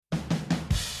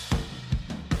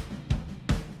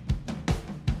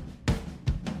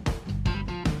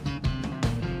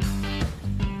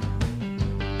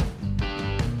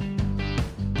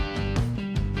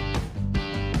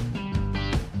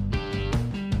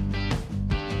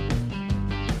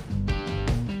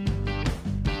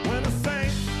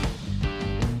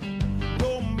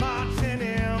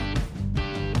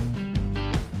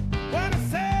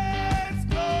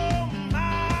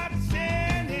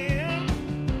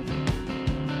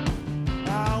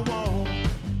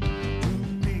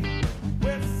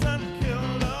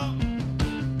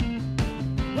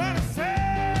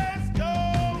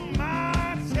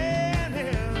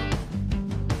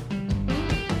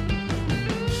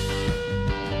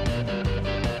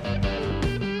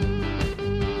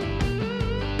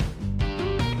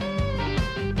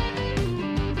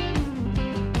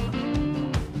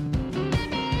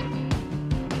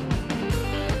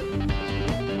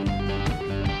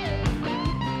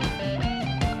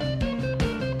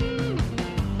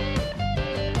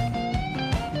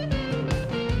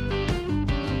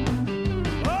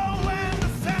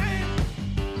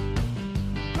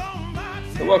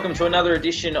welcome to another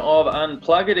edition of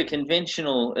Unplugged, a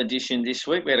conventional edition this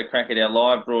week. We had a crack at our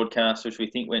live broadcast, which we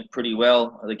think went pretty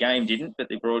well. The game didn't, but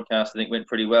the broadcast, I think, went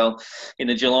pretty well in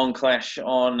the Geelong clash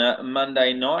on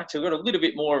Monday night. So we've got a little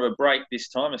bit more of a break this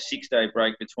time, a 6-day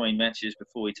break between matches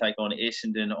before we take on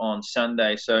Essendon on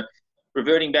Sunday. So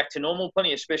reverting back to normal,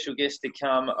 plenty of special guests to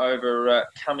come over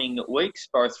coming weeks,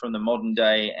 both from the modern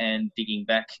day and digging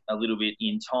back a little bit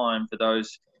in time for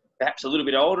those perhaps a little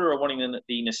bit older or wanting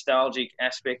the nostalgic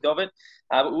aspect of it.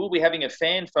 But we'll be having a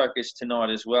fan focus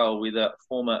tonight as well with a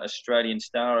former Australian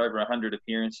star, over 100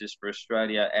 appearances for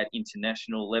Australia at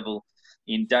international level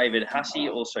in David Hussey,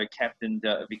 also captained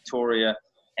Victoria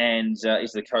and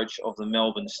is the coach of the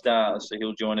Melbourne Stars. So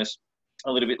he'll join us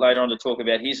a little bit later on to talk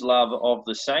about his love of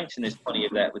the Saints, and there's plenty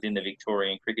of that within the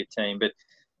Victorian cricket team. But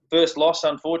first loss,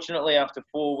 unfortunately, after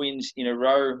 4 wins in a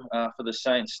row for the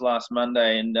Saints last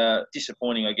Monday, and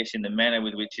disappointing, I guess, in the manner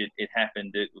with which it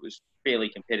happened. It was fairly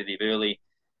competitive early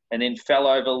and then fell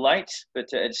over late,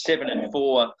 but at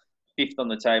 7-4, fifth on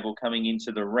the table coming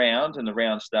into the round, and the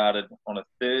round started on a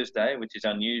Thursday, which is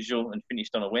unusual, and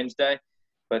finished on a Wednesday.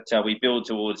 But we build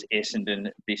towards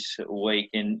Essendon this week.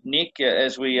 And Nick,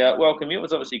 as we welcome you, it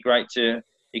was obviously great to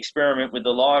experiment with the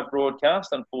live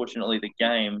broadcast. Unfortunately, the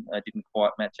game didn't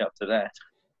quite match up to that.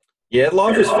 Yeah,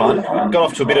 live was fun. Got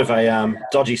off to a bit of a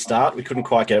dodgy start. We couldn't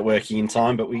quite get it working in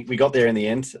time, but we got there in the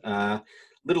end.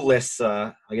 Little less,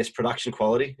 I guess, production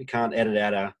quality. We can't edit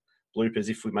out our bloopers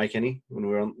if we make any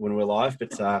when we're live.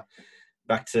 But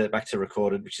back to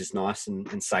recorded, which is nice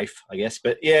and safe, I guess.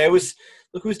 But yeah, it was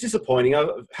disappointing. I've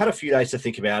had a few days to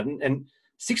think about it, and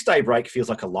 6-day break feels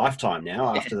like a lifetime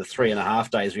now after the 3.5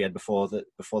 days we had before the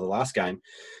last game.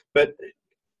 But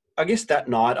I guess that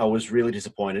night I was really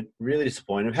disappointed.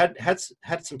 Had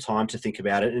some time to think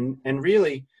about it, and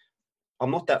really, I'm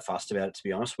not that fussed about it, to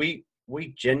be honest. We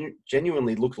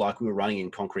genuinely looked like we were running in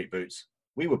concrete boots.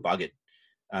 We were buggered.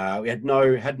 We had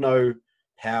no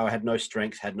power, had no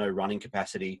strength, had no running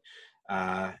capacity.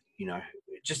 I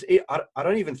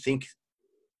don't even think,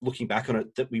 looking back on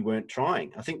it, that we weren't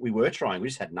trying. I think we were trying. We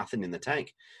just had nothing in the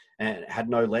tank and had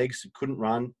no legs, couldn't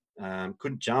run,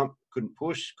 couldn't jump, couldn't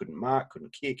push, couldn't mark,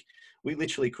 couldn't kick. We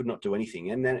literally could not do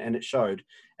anything. And it showed.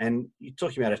 And you're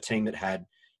talking about a team that had,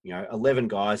 11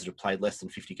 guys that have played less than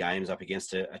 50 games up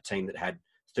against a team that had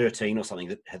 13 or something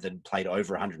that had played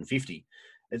over 150.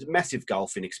 There's a massive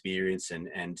gulf in experience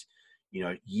and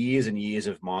years and years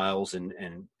of miles and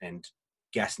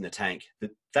gas in the tank that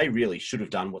they really should have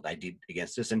done what they did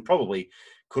against us, and probably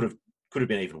could have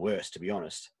been even worse, to be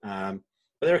honest. But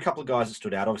there are a couple of guys that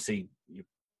stood out. Obviously,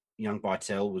 young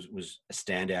Bytel was a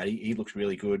standout. He looked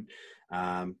really good.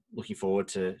 Looking forward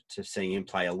to seeing him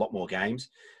play a lot more games.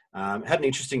 Had an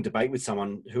interesting debate with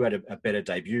someone who had a better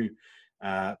debut,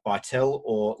 Bytel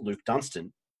or Luke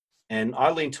Dunstan. And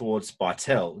I lean towards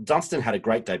Bytel. Dunstan had a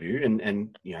great debut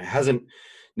and hasn't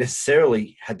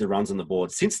necessarily had the runs on the board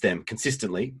since then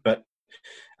consistently. But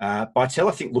Bytel,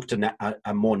 I think, looked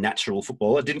a more natural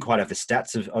footballer. Didn't quite have the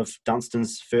stats of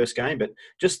Dunstan's first game, but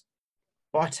just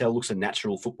Bytel looks a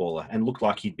natural footballer and looked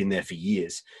like he'd been there for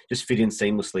years. Just fit in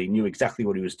seamlessly, knew exactly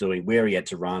what he was doing, where he had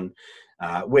to run,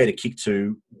 where to kick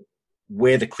to,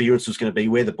 where the clearance was going to be,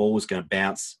 where the ball was going to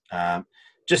bounce.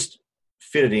 Just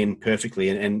fitted in perfectly,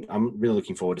 and I'm really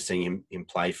looking forward to seeing him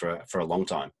play for a long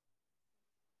time.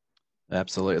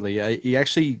 Absolutely.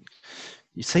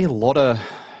 You see a lot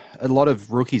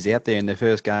of rookies out there in their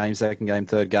first game, second game,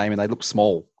 third game, and they look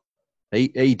small.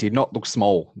 He did not look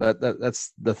small.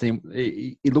 That's the thing.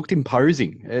 He looked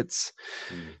imposing. There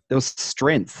was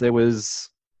strength. There was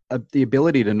the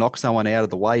ability to knock someone out of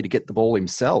the way to get the ball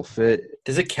himself.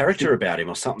 There's a character about him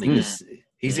or something.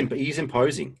 He's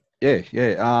imposing.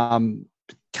 Yeah.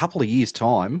 Couple of years'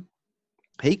 time,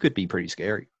 he could be pretty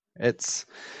scary.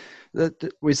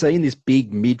 We're seeing this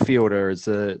big midfielder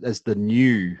as the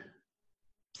new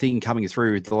thing coming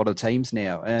through with a lot of teams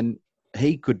now, and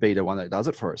he could be the one that does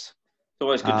it for us. It's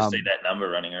always good to see that number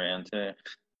running around too.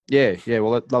 Yeah.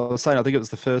 Well, I was saying, I think it was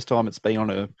the first time it's been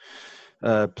on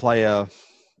a player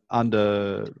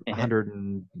under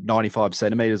 195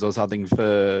 centimetres or something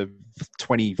for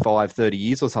 25, 30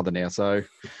 years or something now. So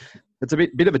it's a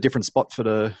bit of a different spot for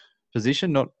the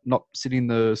position, not sitting in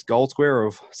the goal square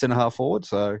of centre half forward.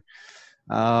 So,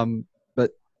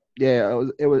 but yeah,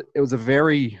 it was a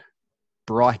very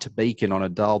bright beacon on a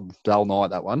dull night,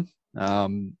 that one.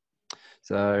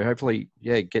 So hopefully,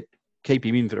 keep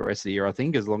him in for the rest of the year, I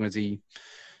think, as long as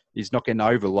he's not getting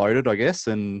overloaded, I guess,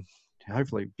 and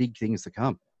hopefully big things to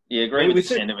come. Yeah, agree with the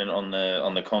sentiment on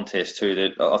the contest too.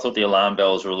 That I thought the alarm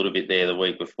bells were a little bit there the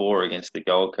week before against the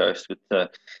Gold Coast with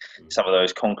some of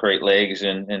those concrete legs,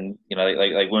 and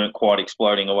they weren't quite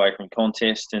exploding away from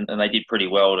contest, and they did pretty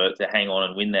well to hang on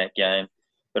and win that game.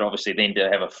 But obviously then to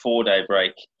have a 4-day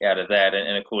break out of that,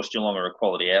 and of course Geelong are a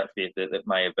quality outfit that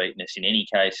may have beaten us in any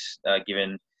case,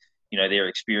 given their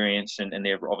experience, and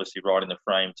they're obviously right in the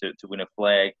frame to win a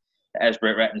flag. As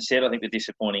Brett Ratten said, I think the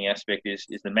disappointing aspect is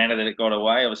the manner that it got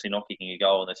away. Obviously not kicking a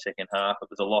goal in the second half. It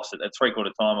was a loss at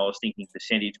three-quarter time. I was thinking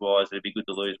percentage-wise it'd be good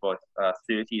to lose by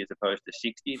 30 as opposed to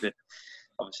 60, but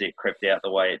obviously it crept out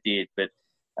the way it did. But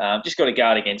just got to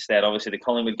guard against that. Obviously the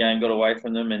Collingwood game got away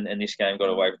from them, and this game got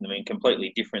away from them in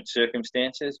completely different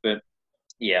circumstances. But,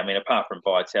 yeah, I mean, apart from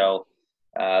Vital,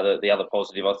 the other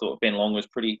positive, I thought Ben Long was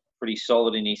pretty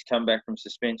solid in his comeback from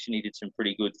suspension. He did some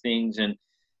pretty good things, and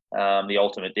the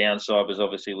ultimate downside was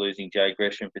obviously losing Jay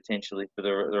Gresham potentially for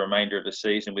the remainder of the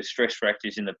season with stress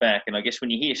fractures in the back. And I guess when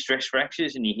you hear stress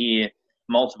fractures and you hear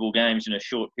multiple games in a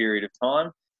short period of time,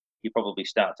 you probably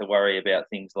start to worry about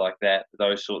things like that,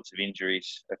 those sorts of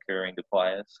injuries occurring to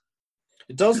players.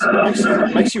 It does.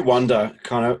 It makes you wonder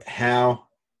kind of how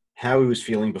he was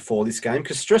feeling before this game,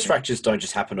 because stress fractures don't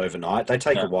just happen overnight. They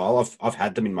take a while. I've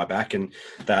had them in my back, and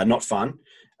they're not fun.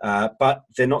 But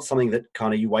they're not something that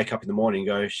kind of you wake up in the morning and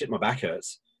go, shit, my back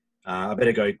hurts. I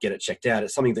better go get it checked out.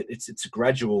 It's something that it's a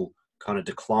gradual kind of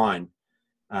decline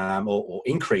or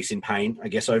increase in pain, I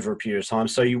guess, over a period of time.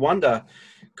 So you wonder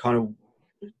kind of,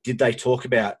 did they talk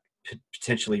about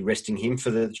potentially resting him for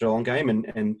the Geelong game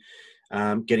and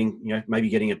getting, maybe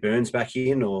getting a Burns back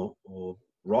in or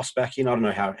Ross back in? I don't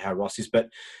know how Ross is, but,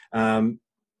 I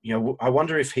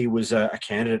wonder if he was a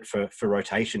candidate for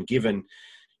rotation given,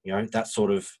 that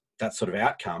sort of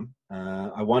outcome.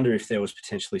 I wonder if there was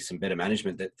potentially some better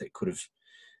management that could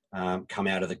have come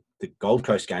out of the Gold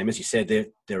Coast game. As you said,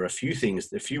 there are a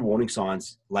few warning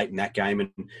signs late in that game,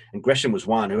 and Gresham was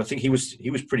one who I think he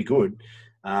was pretty good.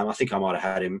 I think I might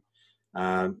have had him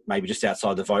maybe just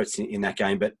outside the votes in that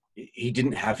game, but he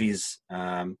didn't have his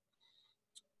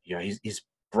his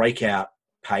breakout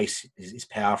pace, his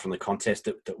power from the contest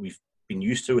that we've been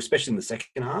used to, especially in the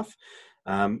second half.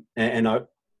 And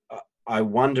I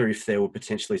wonder if there were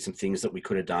potentially some things that we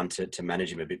could have done to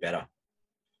manage him a bit better.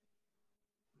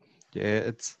 Yeah,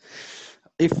 it's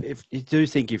if you do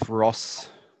think if Ross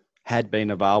had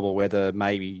been available, whether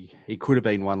maybe he could have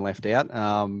been one left out.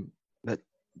 But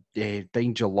yeah,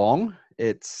 being Geelong,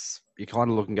 you kind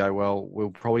of look and go, well, we're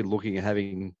probably looking at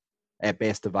having our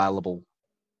best available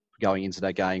going into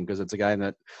that game, because it's a game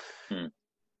that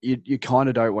you kind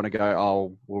of don't want to go,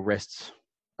 oh, we'll rest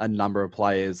a number of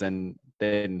players and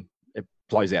then it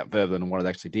blows out further than what it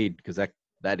actually did, because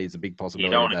that is a big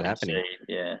possibility of that happening.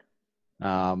 Yeah.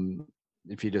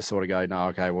 If you just sort of go, no,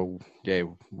 okay, well, yeah,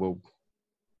 we'll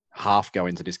half go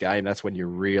into this game, that's when you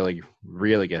really,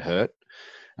 really get hurt.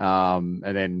 And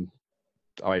then,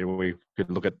 I mean, we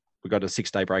got a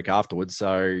 6-day break afterwards,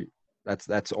 so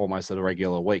that's almost a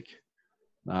regular week.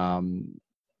 So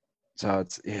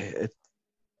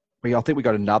I think we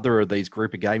got another of these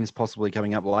group of games possibly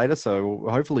coming up later. So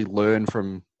we'll hopefully learn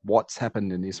from what's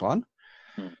happened in this one.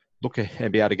 Look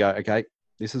and be able to go, okay,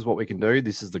 this is what we can do.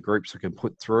 This is the groups we can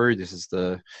put through. This is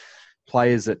the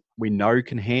players that we know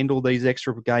can handle these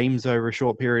extra games over a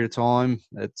short period of time.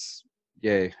 It's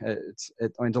a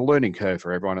learning curve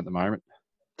for everyone at the moment.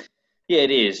 Yeah,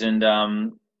 it is. And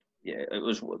it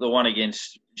was the one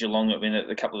against Geelong. I mean,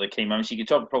 a couple of the key moments, you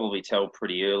could probably tell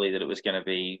pretty early that it was going to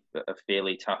be a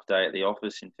fairly tough day at the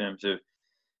office in terms of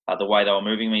the way they were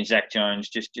moving. I mean, Zach Jones,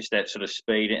 just that sort of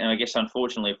speed. And I guess,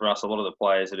 unfortunately for us, a lot of the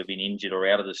players that have been injured or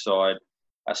out of the side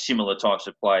are similar types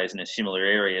of players in a similar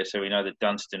area. So we know that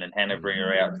Dunstan and Hannebery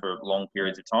are out for long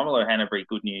periods of time. Although Hannebery,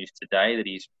 good news today that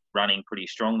he's running pretty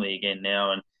strongly again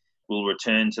now and will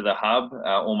return to the hub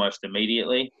almost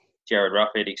immediately. Jared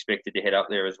Ruffhead expected to head up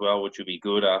there as well, which would be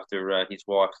good after his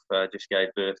wife just gave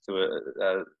birth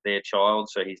to their child.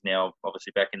 So he's now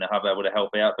obviously back in the hub, able to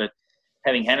help out. But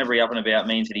having Hannebery up and about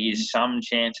means that he has some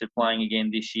chance of playing again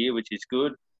this year, which is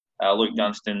good. Luke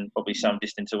Dunstan probably some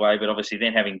distance away, but obviously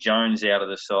then having Jones out of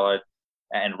the side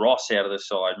and Ross out of the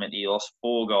side meant he lost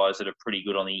 4 guys that are pretty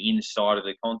good on the inside of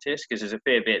the contest, because there's a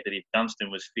fair bet that if Dunstan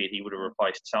was fit, he would have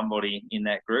replaced somebody in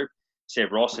that group.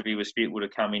 Seb Ross, if he was fit, would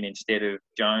have come in instead of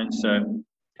Jones. So,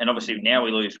 and obviously now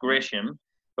we lose Gresham,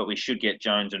 but we should get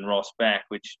Jones and Ross back,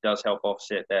 which does help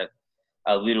offset that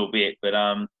a little bit. But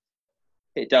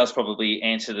it does probably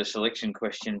answer the selection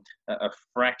question a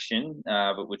fraction,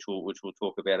 but which we'll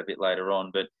talk about a bit later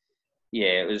on. But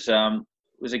yeah, it was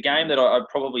was a game that I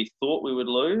probably thought we would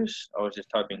lose. I was just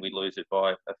hoping we'd lose it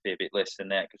by a fair bit less than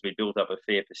that because we built up a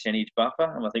fair percentage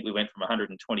buffer. And I think we went from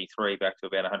 123 back to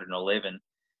about 111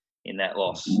 in that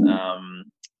loss. And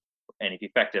if you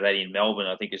factor that in, Melbourne,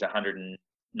 I think is 109.9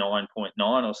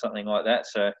 or something like that.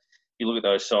 So if you look at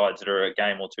those sides that are a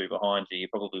game or two behind you, you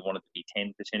probably want it to be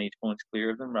 10 percentage points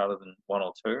clear of them rather than 1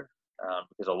 or 2,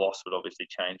 because a loss would obviously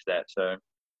change that. So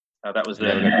that was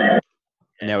the...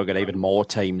 Now we've got even more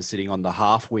teams sitting on the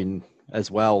half win as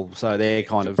well. So they're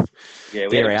kind of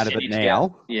they're out of it now.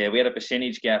 Gap. Yeah, we had a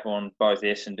percentage gap on both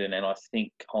Essendon and I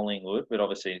think Collingwood, but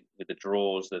obviously with the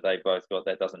draws that they both got,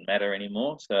 that doesn't matter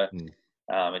anymore. So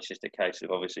it's just a case of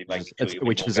obviously making sure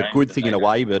which is a good thing in a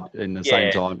way, but in the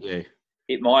same time,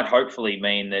 it might hopefully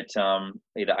mean that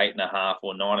either 8.5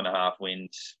 or 9.5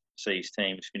 wins sees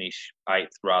teams finish 8th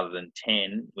rather than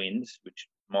 10 wins, which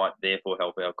might therefore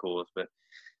help our cause. But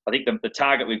I think the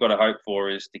target we've got to hope for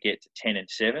is to get to 10 and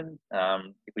 7.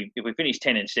 If we finish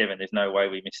 10 and 7, there's no way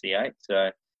we miss the 8.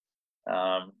 So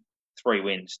 3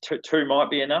 wins. Two might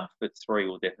be enough, but 3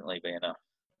 will definitely be enough.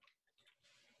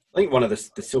 I think one of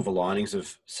the silver linings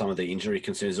of some of the injury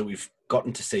concerns that we've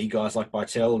gotten to see guys like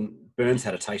Bytel, and Burns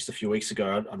had a taste a few weeks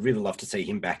ago. I'd really love to see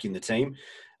him back in the team.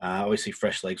 Obviously,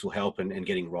 fresh legs will help, and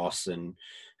getting Ross and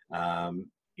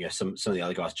some of the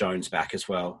other guys, Jones back as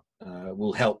well,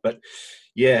 will help. But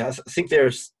yeah, I think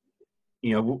there's,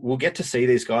 we'll get to see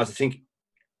these guys. I think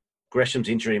Gresham's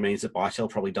injury means that Bytel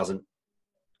probably doesn't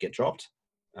get dropped.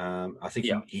 I think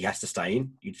he has to stay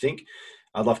in, you'd think.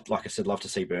 I'd love to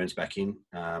see Burns back in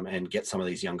and get some of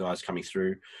these young guys coming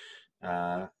through.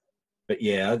 But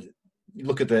yeah,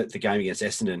 look at the game against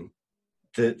Essendon.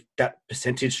 That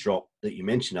percentage drop that you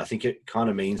mentioned, I think it kind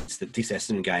of means that this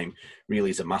Essendon game really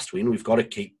is a must-win. We've got to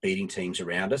keep beating teams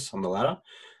around us on the ladder.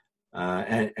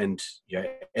 And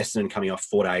Essendon coming off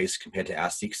 4 days compared to our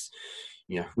 6,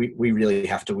 we really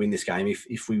have to win this game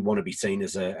if we want to be seen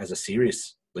as a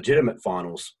serious, legitimate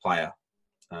finals player.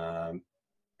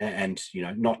 And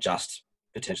not just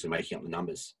potentially making up the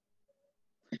numbers.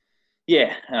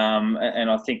 Yeah, and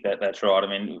I think that's right. I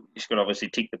mean, you've got to obviously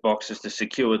tick the boxes to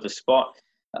secure the spot.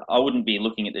 I wouldn't be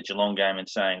looking at the Geelong game and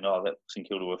saying, that St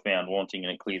Kilda were found wanting,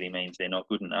 and it clearly means they're not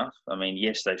good enough. I mean,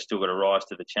 yes, they've still got to rise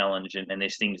to the challenge, and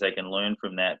there's things they can learn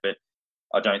from that, but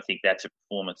I don't think that's a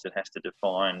performance that has to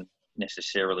define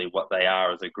necessarily what they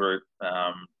are as a group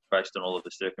based on all of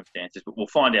the circumstances. But we'll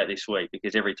find out this week,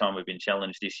 because every time we've been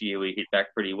challenged this year, we hit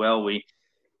back pretty well. We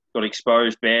got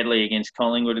exposed badly against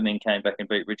Collingwood and then came back and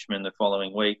beat Richmond the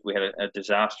following week. We had a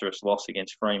disastrous loss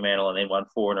against Fremantle and then won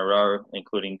 4 in a row,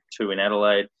 including 2 in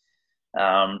Adelaide.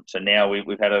 So now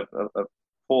we've had a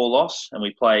poor loss, and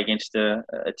we play against a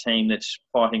team that's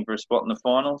fighting for a spot in the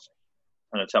finals.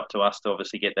 And it's up to us to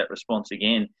obviously get that response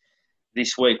again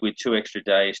this week with 2 extra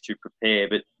days to prepare.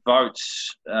 But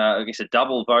votes, I guess a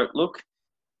double vote look.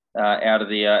 Out of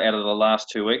the last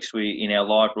 2 weeks, we in our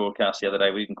live broadcast the other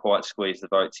day, we didn't quite squeeze the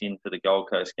votes in for the Gold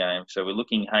Coast game. So we're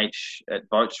looking at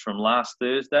votes from last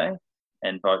Thursday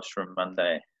and votes from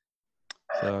Monday.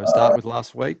 So start with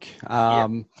last week.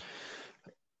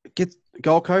 Get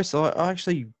Gold Coast. I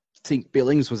actually think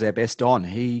Billings was our best on.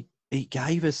 He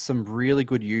gave us some really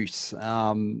good use.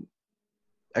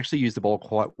 Actually used the ball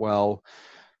quite well.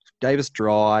 Gave us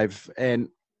drive, and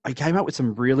he came up with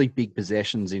some really big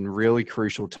possessions in really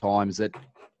crucial times that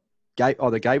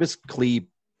gave us clear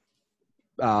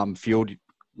field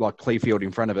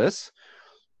in front of us,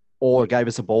 or gave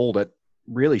us a ball that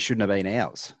really shouldn't have been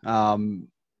ours.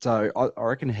 So I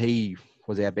reckon he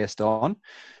was our best on.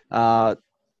 2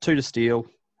 to steal.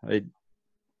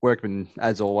 Workman,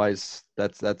 as always,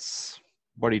 that's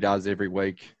what he does every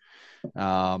week.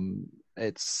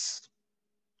 That's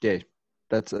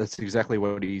exactly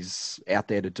what he's out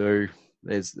there to do.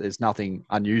 There's nothing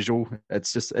unusual.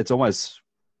 It's almost,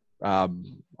 put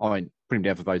him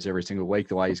down for votes every single week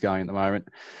the way he's going at the moment.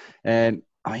 And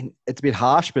I mean, it's a bit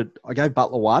harsh, but I gave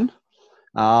Butler 1.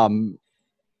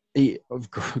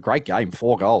 Great game,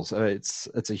 4 goals.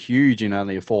 It's a huge in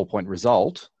only a 4-point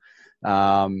result.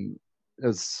 It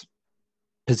was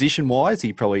position wise,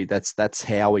 that's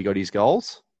how he got his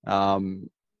goals.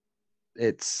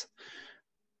 It's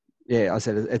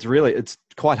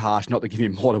quite harsh not to give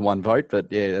him more than 1 vote,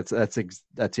 but yeah, that's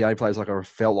the only place I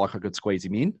felt like I could squeeze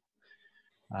him in.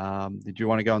 Did you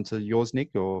want to go into yours,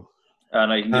 Nick, or?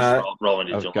 No, you can just roll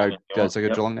into Geelong. Go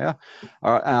Geelong now.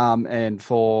 All right, and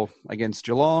for against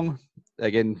Geelong,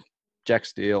 again, Jack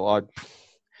Steele,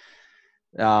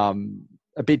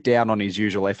 a bit down on his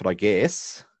usual effort, I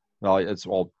guess.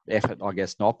 Well, effort, I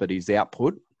guess not, but his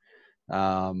output.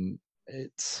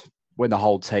 It's when the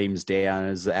whole team's down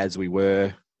as we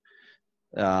were.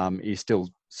 he still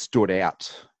stood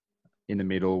out in the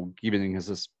middle, giving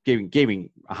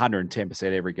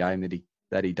 110% every game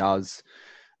that he does.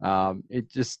 It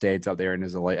just stands up there and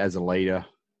as a leader.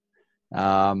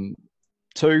 2,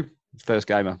 first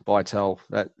gamer, Vital,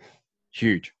 that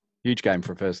huge game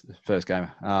for a first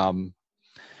gamer.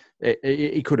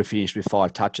 He could have finished with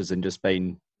 5 touches and just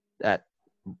been that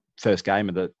first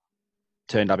gamer that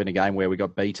turned up in a game where we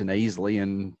got beaten easily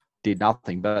and did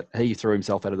nothing. But he threw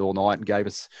himself at it all night and gave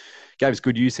us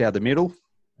good use out of the middle.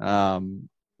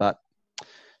 But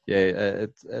yeah,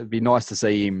 it'd be nice to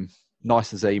see him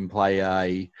play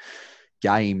a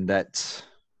game that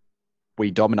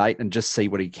we dominate and just see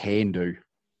what he can do.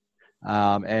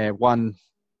 And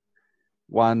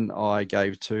one I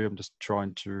gave to, I'm just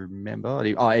trying to remember.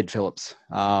 Ed Phillips.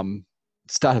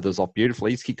 Started us off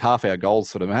beautifully. He's kicked half our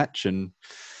goals for the match, and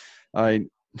would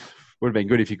have been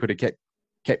good if he could have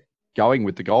kept going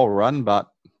with the goal run. But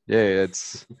yeah,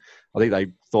 I think they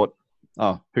thought,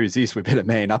 oh, who's this? We better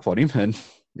man up on him, and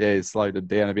yeah, slowed it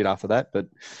down a bit after that. But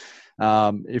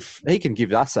if he can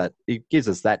give us that, he gives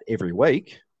us that every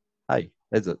week. Hey,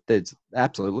 there's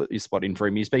absolutely spot in for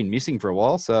him. He's been missing for a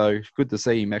while, so good to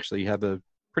see him actually have a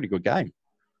pretty good game.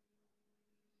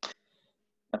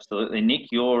 Absolutely.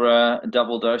 Nick, your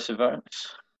double dose of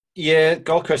votes? Yeah,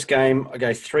 Gold Coast game, I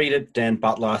gave 3 to Dan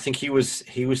Butler. I think he was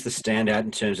the standout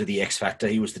in terms of the X factor.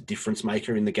 He was the difference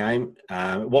maker in the game.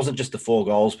 It wasn't just the 4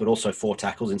 goals, but also 4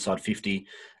 tackles inside 50.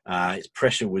 His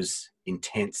pressure was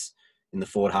intense in the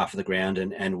forward half of the ground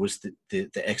and was the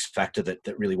X factor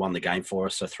that really won the game for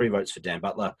us. So 3 votes for Dan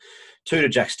Butler, 2 to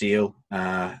Jack Steele.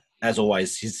 As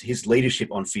always, his leadership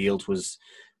on field was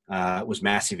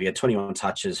massive. He had 21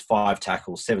 touches, 5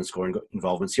 tackles, 7 scoring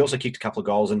involvements. He also kicked a couple of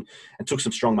goals and took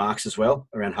some strong marks as well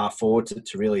around half forward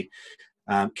to really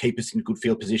keep us in good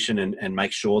field position and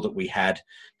make sure that we had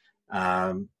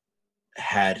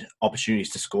opportunities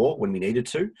to score when we needed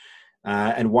to.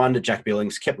 And 1 to Jack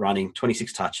Billings, kept running,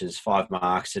 26 touches, 5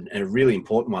 marks, and a really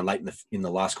important one late in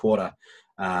the last quarter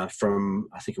from,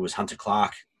 I think it was Hunter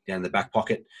Clark down in the back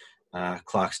pocket.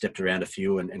 Clark stepped around a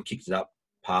few and kicked it up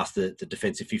past the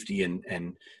defensive 50,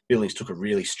 and Billings took a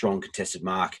really strong contested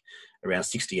mark around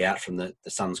 60 out from the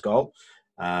Suns goal,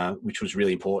 which was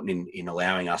really important in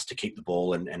allowing us to keep the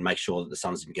ball and make sure that the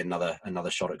Suns didn't get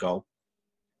another shot at goal.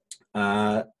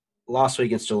 Last week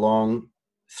against Geelong,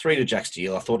 3 to Jack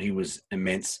Steele. I thought he was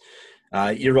immense.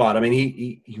 You're right. I mean,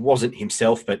 he wasn't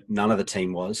himself, but none of the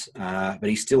team was. But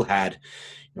he still had,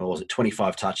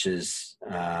 25 touches,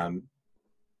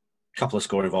 couple of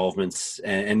score involvements,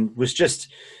 and was just,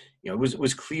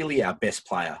 was clearly our best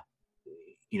player.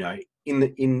 In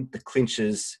the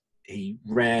clinches, he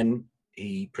ran,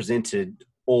 he presented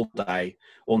all day,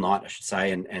 all night, I should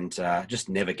say, and just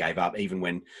never gave up, even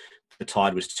when the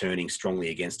tide was turning strongly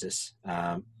against us.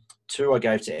 2 I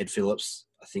gave to Ed Phillips.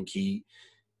 I think the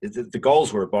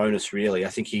goals were a bonus, really. I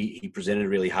think he presented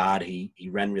really hard. He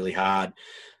ran really hard,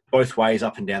 both ways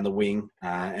up and down the wing,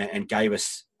 and gave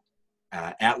us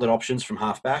outlet options from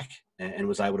halfback, and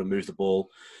was able to move the ball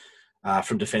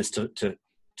from defence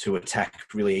to attack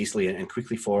really easily and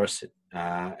quickly for us,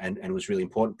 and was really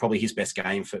important. Probably his best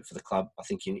game for the club, I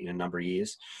think, in a number of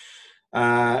years.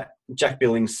 Jack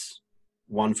Billings,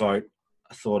 1 vote,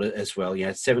 I thought as well.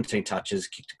 17 touches,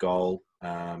 kicked a goal,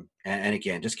 and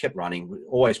again, just kept running,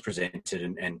 always presented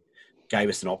and gave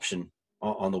us an option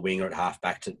on the wing or at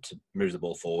halfback to move the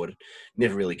ball forward.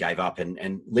 Never really gave up,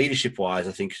 and leadership-wise,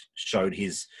 I think showed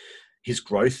his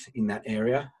growth in that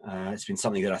area. It's been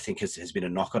something that I think has been a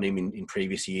knock on him in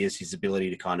previous years, his ability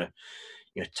to kind of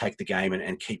take the game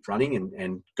and keep running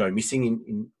and go missing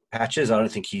in patches. I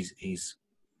don't think he's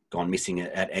gone missing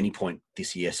at any point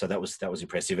this year, so that was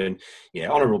impressive. And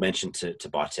honourable mention to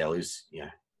Vital, who's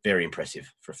very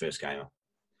impressive for a first gamer.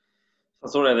 I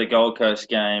thought of the Gold Coast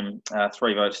game,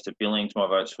 3 votes to Billings. My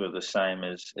votes were the same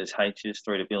as H's,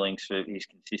 3 to Billings for his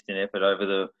consistent effort over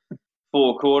the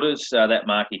 4 quarters. That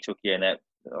mark he took, and that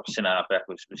centre halfback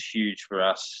was huge for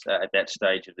us at that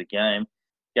stage of the game.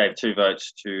 Gave 2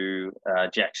 votes to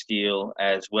Jack Steele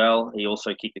as well. He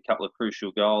also kicked a couple of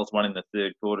crucial goals, one in the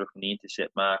 3rd quarter from the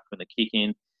intercept mark from the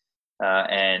kick-in,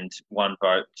 and 1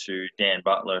 vote to Dan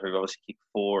Butler, who obviously kicked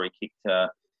 4. He kicked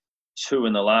 2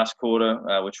 in the last quarter,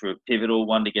 which were pivotal,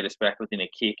 1 to get us back within a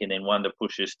kick, and then 1 to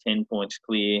push us 10 points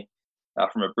clear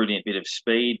from a brilliant bit of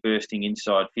speed, bursting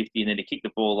inside 50. And then to kick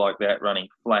the ball like that, running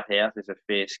flat out, is a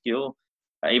fair skill.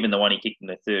 Even the one he kicked in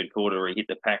the 3rd quarter, where he hit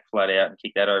the pack flat out and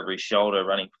kicked that over his shoulder,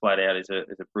 running flat out, is a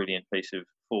brilliant piece of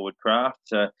forward craft.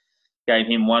 So gave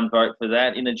him 1 vote for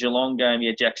that. In the Geelong game,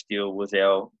 Jack Steele was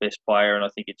our best player, and I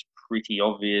think it's pretty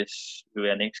obvious who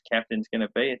our next captain's going to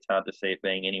be. It's hard to see it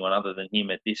being anyone other than him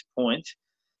at this point,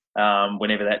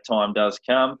 whenever that time does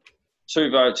come. 2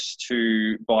 votes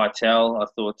to Vital. I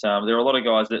thought there are a lot of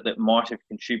guys that might have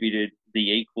contributed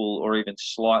the equal or even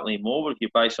slightly more, but if you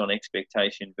base on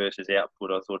expectation versus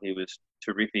output, I thought he was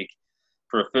terrific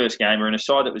for a first gamer in a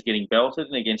side that was getting belted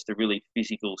and against a really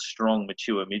physical, strong,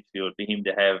 mature midfield. For him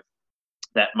to have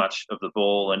that much of the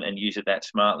ball and use it that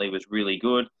smartly was really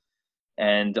good.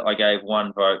 And I gave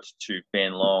 1 vote to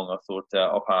Ben Long. I thought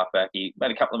off halfback, he made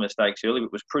a couple of mistakes early,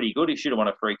 but was pretty good. He should have won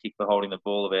a free kick for holding the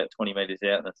ball about 20 metres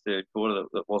out in the third quarter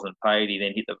that wasn't paid. He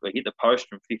then hit the post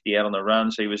from 50 out on the run,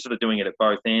 so he was sort of doing it at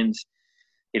both ends,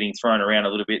 getting thrown around a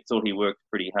little bit. Thought he worked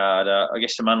pretty hard. I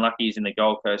guess some unluckies in the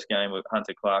Gold Coast game with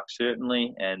Hunter Clark,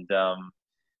 certainly, and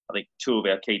I think 2 of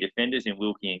our key defenders in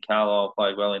Wilkie and Carlisle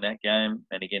played well in that game,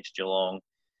 and against Geelong,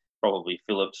 probably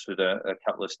Phillips with a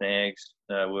couple of snags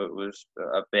was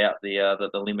about the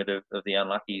limit of the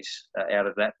unluckies out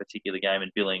of that particular game,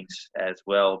 and Billings as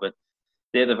well. But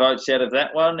they're the votes out of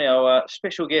that one. Our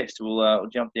special guest will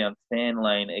jump down fan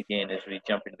lane again as we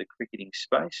jump into the cricketing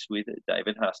space with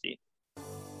David Hussey.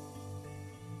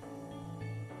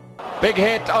 Big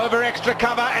hit over extra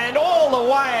cover and all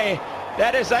the way.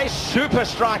 That is a super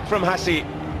strike from Hussey.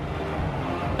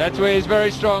 That's where he's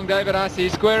very strong, David Hussey.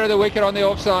 Square of the wicket on the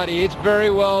offside. He hits very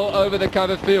well over the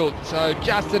cover field. So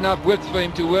just enough width for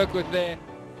him to work with there.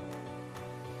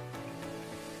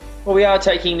 Well, we are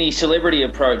taking the celebrity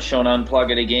approach on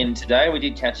Unplug It again today. We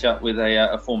did catch up with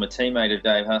a former teammate of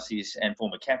Dave Hussey's and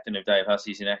former captain of Dave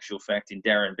Hussey's, in actual fact, in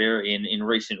Darren Berry in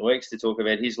recent weeks, to talk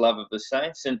about his love of the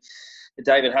Saints. And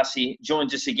David Hussey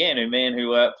joins us again, a man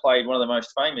who played one of the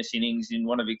most famous innings in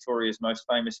one of Victoria's most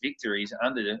famous victories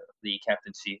under the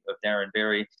captaincy of Darren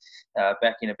Berry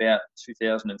back in about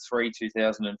 2003,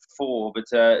 2004.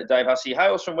 But Dave Hussey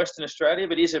hails from Western Australia,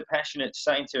 but is a passionate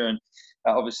Sainter, and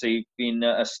obviously been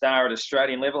a star at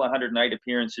Australian level, 108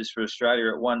 appearances for Australia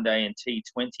at one day and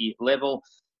T20 level,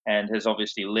 and has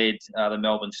obviously led the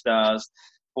Melbourne Stars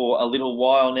for a little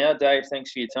while now. Dave,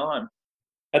 thanks for your time.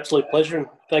 Absolute pleasure, and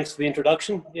thanks for the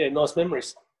introduction. Yeah, nice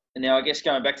memories. And now, I guess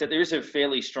going back to that, there is a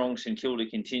fairly strong St Kilda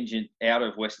contingent out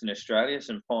of Western Australia.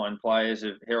 Some fine players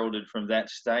have heralded from that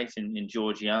state, in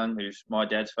George Young, who's my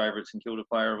dad's favourite St Kilda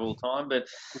player of all time. But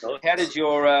how did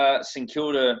your St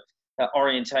Kilda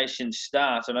orientation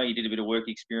start? I know you did a bit of work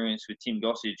experience with Tim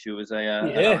Gossage, who was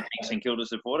a big St Kilda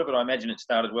supporter, but I imagine it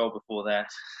started well before that.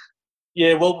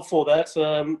 Yeah, well before that.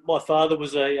 My father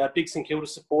was a big St Kilda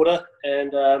supporter,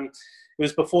 and it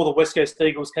was before the West Coast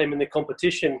Eagles came in the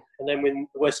competition. And then when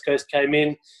the West Coast came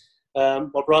in,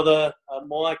 my brother,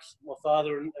 Mike, my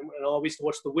father and I, we used to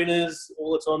watch the Winners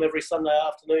all the time, every Sunday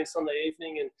afternoon, Sunday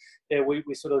evening. And yeah, we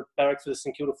sort of barracked for the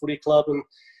St Kilda Footy Club. And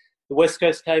the West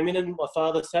Coast came in, and my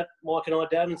father sat Mike and I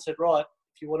down and said, right,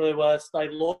 if you want to stay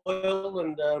loyal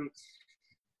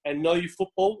and know your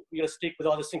football, you're going to stick with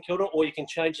either St Kilda, or you can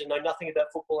change and know nothing about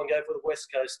football and go for the West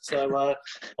Coast. So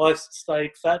I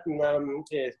stayed fat and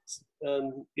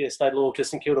stayed loyal to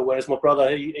St Kilda, whereas my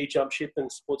brother, he jumped ship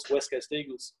and supports the West Coast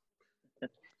Eagles.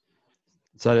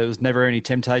 So there was never any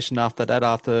temptation after that,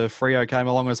 after Freo came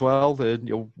along as well?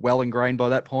 You're well ingrained by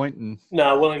that point?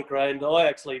 No, well ingrained. I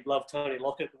actually love Tony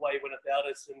Lockett, the way he went about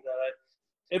it. And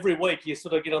every week you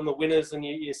sort of get on the Winners and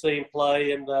you see him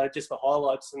play, and just the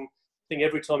highlights. And I think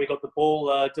every time he got the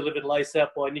ball delivered lace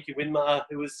out by Nicky Winmar,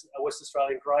 who was a West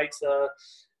Australian great.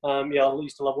 I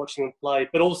used to love watching him play.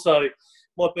 But also,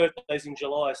 my birthday's in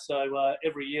July, so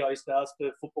every year I used to ask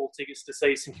for football tickets to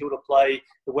see St Kilda play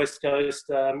the West Coast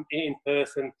in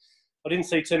Perth. And I didn't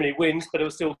see too many wins, but it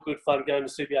was still good fun going to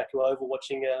Subiaco Oval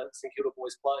watching St Kilda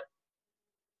boys play.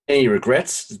 Any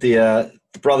regrets? The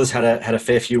brothers had a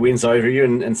fair few wins over you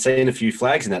and seen a few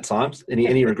flags in that time.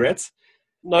 Any regrets?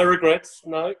 No regrets,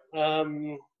 no.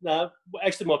 No.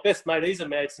 Actually, my best mate, he's a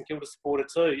mad St Kilda supporter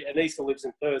too, and he still lives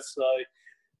in Perth. So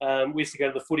we used to go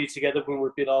to the footy together when we were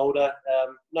a bit older.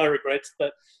 No regrets,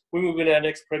 but when we win our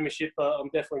next premiership, I'm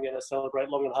definitely going to celebrate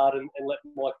long and hard and let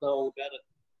Mike know all about it.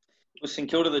 Was St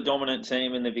Kilda the dominant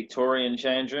team in the Victorian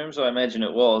change rooms? I imagine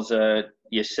it was.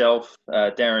 Yourself,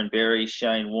 Darren Berry,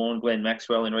 Shane Warne, Glenn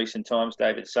Maxwell in recent times,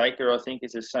 David Saker, I think,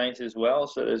 is a Saint as well.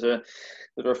 So there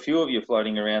are a few of you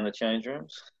floating around the change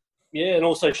rooms. Yeah, and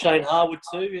also Shane Harwood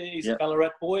too. He's a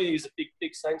Ballarat boy. He's a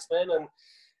big Saints fan, and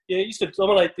yeah, he used to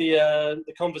dominate the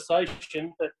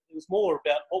conversation. But it was more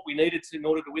about what we needed in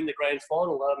order to win the grand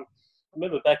final. I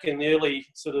remember back in the early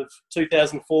sort of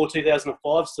 2004,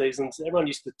 2005 seasons, everyone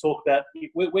used to talk about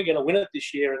we're going to win it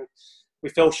this year, and we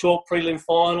fell short prelim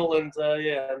final, and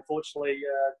unfortunately,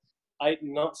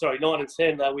 9 and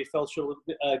 10, we fell short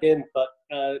again. But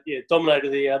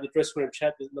dominated the dressing room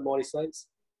chat, the Mighty Saints.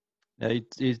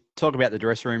 You talk about the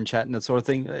dressing room chat and that sort of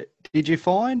thing. Did you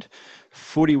find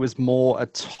footy was more a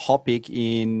topic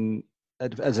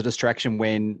as a distraction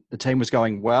when the team was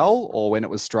going well or when it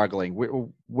was struggling?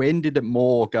 When did it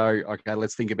more go, okay,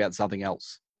 let's think about something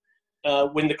else?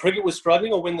 When the cricket was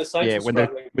struggling or when the Saints were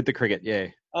struggling? With the cricket, yeah.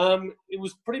 It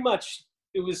was pretty much,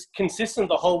 it was consistent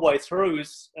the whole way through.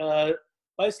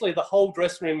 Basically, the whole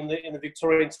dressing room in the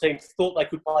Victorian team thought they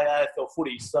could play AFL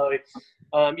footy. So,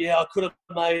 I could have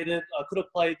made it. I could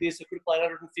have played this. I could have played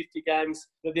 150 games.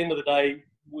 But at the end of the day,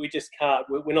 we just can't.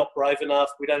 We're not brave enough.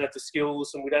 We don't have the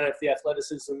skills and we don't have the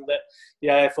athleticism that the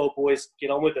AFL boys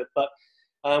get on with it. But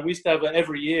we used to have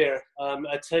every year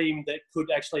a team that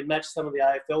could actually match some of the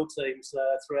AFL teams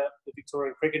throughout the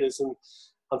Victorian cricketers. And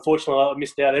unfortunately, I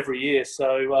missed out every year.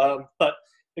 So, but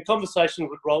the conversation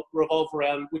would revolve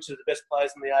around which are the best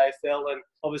players in the AFL, and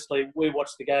obviously we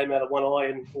watched the game out of one eye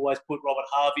and always put Robert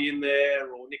Harvey in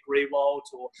there, or Nick Riewoldt,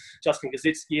 or Justin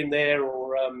Kazitsky in there,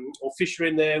 or Fisher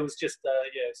in there. It was just,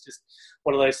 it's just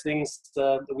one of those things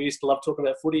that we used to love talking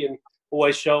about footy and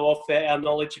always show off our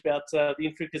knowledge about the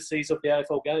intricacies of the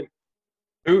AFL game.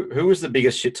 Who was the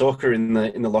biggest shit talker in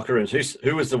the locker rooms?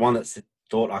 Who was the one that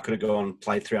thought I could have gone and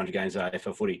played 300 games of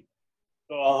AFL footy?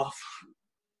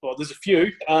 Well, there's a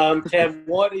few. Cam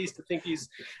White, I used to think he's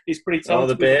pretty talented. Oh,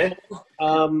 the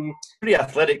bear. Pretty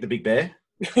athletic, the big bear.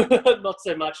 Not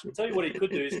so much. I'll tell you what he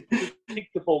could do is kick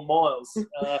the ball miles.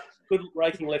 Good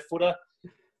raking left footer.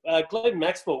 Glenn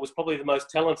Maxwell was probably the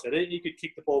most talented. He could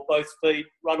kick the ball both feet,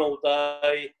 run all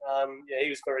day. He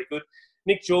was very good.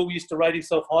 Nick Jewell used to rate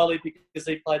himself highly because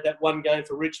he played that one game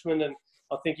for Richmond, and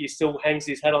I think he still hangs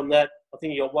his hat on that. I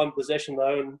think he got one possession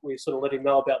though, and we sort of let him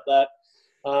know about that.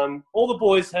 All the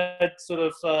boys had sort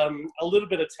of a little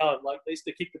bit of talent. Like they used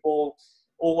to kick the ball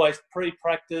always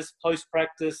pre-practice,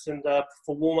 post-practice, and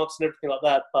for warm-ups and everything like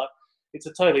that. But it's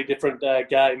a totally different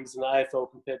games in the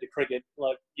AFL compared to cricket.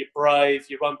 Like you're brave,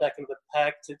 you run back into the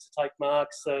pack to take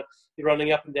marks. You're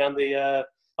running up and down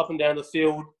the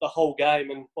field the whole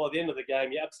game, and by the end of the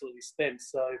game, you're absolutely spent.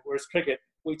 So whereas cricket,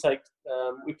 we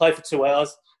play for 2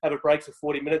 hours, have a break for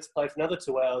 40 minutes, play for another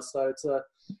 2 hours. So it's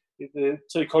the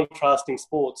two contrasting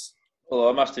sports. Well,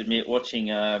 I must admit, watching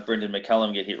Brendan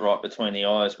McCullum get hit right between the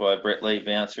eyes by a Brett Lee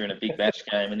bouncer in a big bash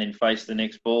game and then face the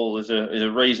next ball is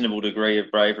a reasonable degree of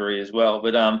bravery as well.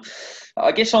 But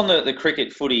I guess on the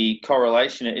cricket footy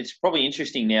correlation, it's probably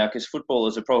interesting now because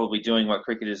footballers are probably doing what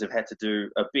cricketers have had to do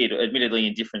a bit, admittedly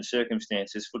in different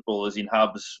circumstances. Footballers in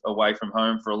hubs away from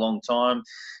home for a long time.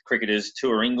 Cricketers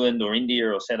tour England or India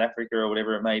or South Africa or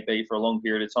whatever it may be for a long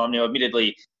period of time. Now,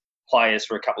 admittedly, players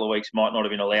for a couple of weeks might not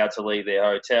have been allowed to leave their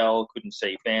hotel, couldn't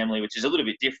see family, which is a little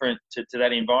bit different to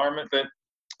that environment. But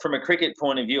from a cricket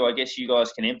point of view, I guess you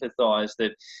guys can empathise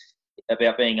that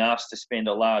about being asked to spend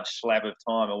a large slab of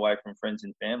time away from friends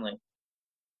and family.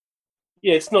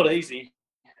 Yeah, it's not easy,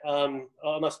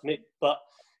 I must admit. But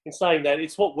in saying that,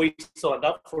 it's what we signed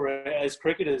up for as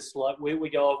cricketers. Like we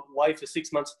go away for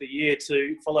 6 months of the year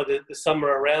to follow the summer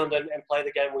around and play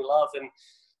the game we love. And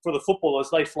for the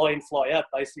footballers, they fly in, fly out,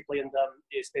 basically, and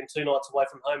spend 2 nights away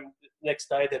from home. The next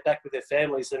day, they're back with their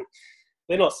families, and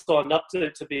they're not signed up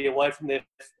to be away from their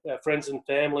friends and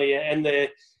family, and they're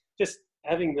just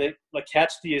having the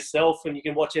couch to yourself, and you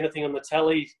can watch anything on the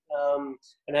telly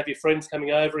and have your friends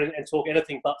coming over and talk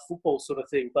anything but football sort of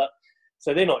thing. But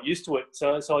so they're not used to it.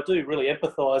 So I do really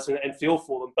empathise and feel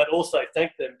for them, but also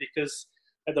thank them because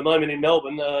at the moment in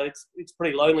Melbourne, it's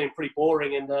pretty lonely and pretty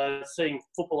boring, and seeing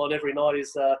football on every night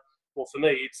is, well, for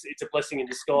me, it's a blessing in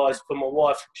disguise. For my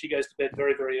wife, she goes to bed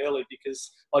very, very early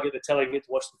because I get the telly and get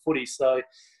to watch the footy. So,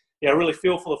 yeah, I really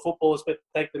feel for the footballers, but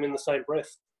thank them in the same breath.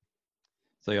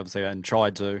 So you obviously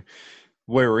tried to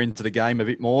we're into the game a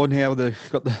bit more now. They've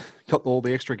got all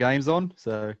the extra games on,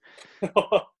 so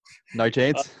no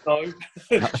chance. No,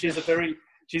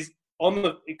 she's I'm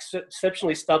an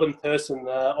exceptionally stubborn person.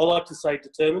 I like to say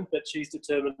determined, but she's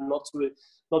determined not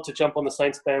to jump on the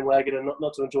Saints bandwagon and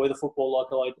not to enjoy the football like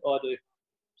I do.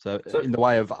 So in the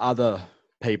way of other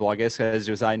people, I guess, as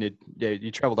you were saying,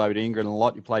 you travelled over to England a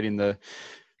lot. You played in the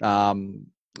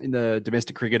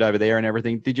domestic cricket over there and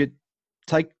everything. Did you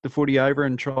take the footy over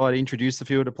and try to introduce the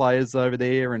field of players over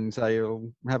there and say,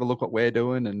 oh, have a look what we're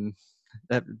doing and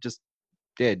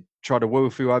try to woo a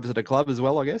few over to the club as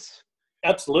well, I guess?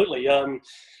 Absolutely. It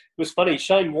was funny.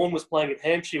 Shane Warne was playing at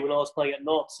Hampshire when I was playing at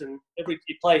Notts, and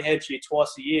you play Hampshire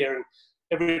twice a year, and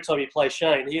every time you play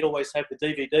Shane, he'd always have the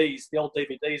DVDs, the old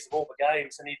DVDs of all the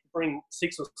games, and he'd bring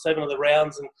 6 or 7 of the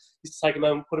rounds and used to take them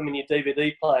home and put them in your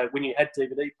DVD player when you had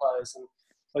DVD players. And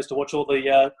used to watch all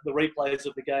the replays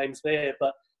of the games there.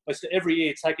 But I used to every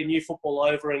year take a new football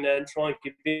over and try and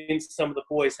convince some of the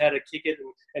boys how to kick it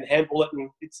and handball it. And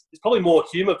it's probably more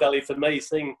humour value for me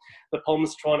seeing the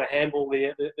Poms trying to handball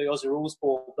the Aussie rules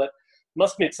ball. But I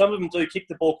must admit, some of them do kick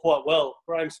the ball quite well.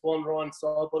 Graham Swan, Ryan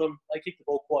Sidebottom, they kick the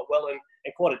ball quite well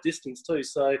and quite a distance too.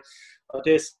 So I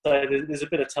dare say there's a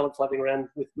bit of talent floating around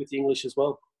with the English as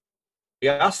well.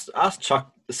 Yeah, asked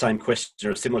Chuck the same question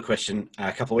or a similar question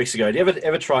a couple of weeks ago. Do you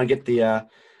ever try and get the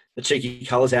cheeky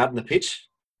colours out in the pitch?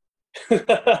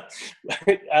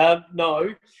 No,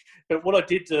 but what I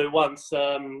did do once,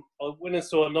 I went and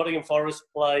saw Nottingham Forest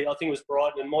play. I think it was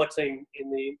Brighton, and my team in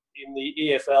the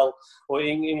EFL or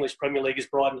English Premier League is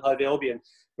Brighton Hove Albion.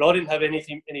 But I didn't have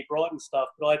any Brighton stuff,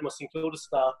 but I had my St Kilda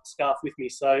scarf with me,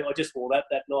 so I just wore that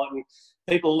night. And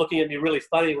people are looking at me really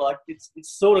funny, like it's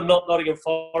sort of not Nottingham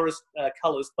Forest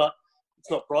colours, but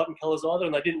it's not Brighton colours either,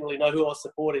 and they didn't really know who I was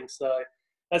supporting. So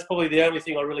that's probably the only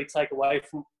thing I really take away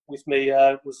with me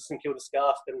was the St Kilda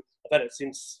scarf, and I've had it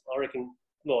since, I reckon,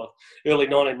 early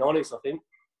 1990s, I think.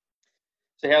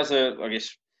 So how's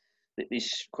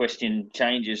this question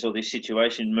changes, or this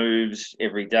situation moves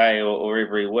every day or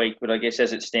every week, but I guess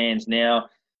as it stands now,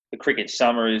 the cricket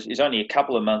summer is only a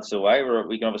couple of months away.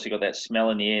 We can obviously got that smell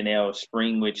in the air now of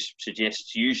spring, which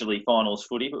suggests usually finals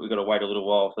footy, but we've got to wait a little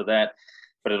while for that.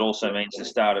 But it also means the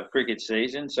start of cricket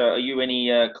season. So are you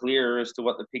any clearer as to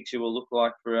what the picture will look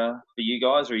like for you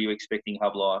guys, or are you expecting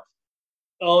Hub Life?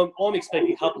 I'm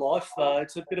expecting Hub Life.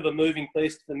 It's a bit of a moving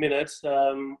beast at the minute.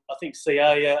 I think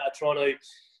CA are trying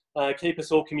to keep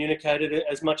us all communicated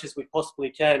as much as we possibly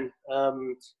can.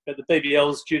 But the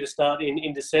BBL is due to start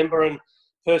in December, and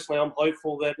personally I'm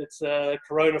hopeful that it's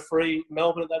corona-free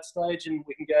Melbourne at that stage, and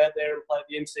we can go out there and play at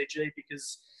the MCG,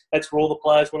 because that's where all the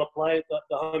players want to play, at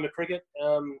the home of cricket.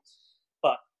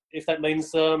 But if that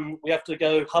means we have to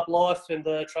go Hub Life and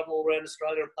travel all around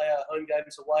Australia and play our home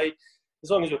games away, as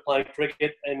long as we're playing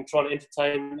cricket and trying to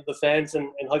entertain the fans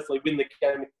and hopefully win the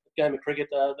game of cricket,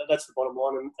 that's the bottom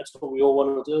line, and that's what we all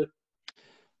want to do.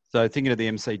 So thinking of the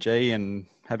MCG and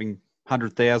having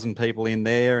 100,000 people in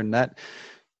there and that,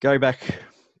 go back,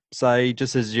 say,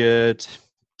 just as you're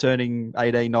turning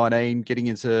 18, 19, getting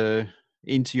into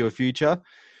your future,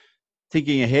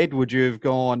 thinking ahead, would you have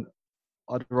gone,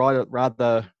 I'd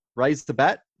rather raise the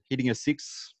bat, hitting a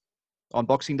 6 on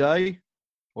Boxing Day,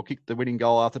 or kick the winning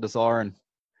goal after the siren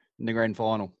in the grand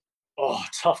final? Oh,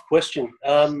 tough question.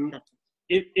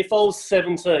 If I was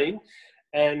 17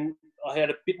 and I had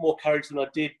a bit more courage than I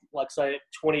did, like, say, at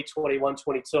 20, 21,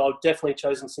 22, I would definitely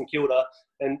chosen St Kilda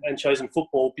and chosen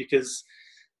football, because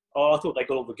I thought they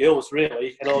got all the girls,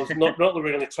 really, and I was not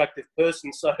really an attractive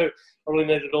person, so I really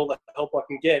needed all the help I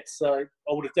can get. So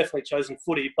I would have definitely chosen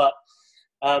footy, but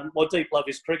my deep love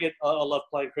is cricket. I love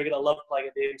playing cricket. I love playing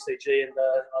at the MCG, and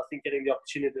I think getting the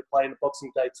opportunity to play in the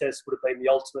Boxing Day Test would have been the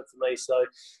ultimate for me. So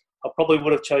I probably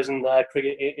would have chosen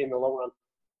cricket in the long run.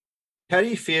 How do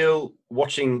you feel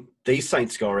watching these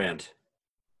Saints go around?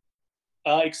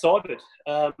 Excited.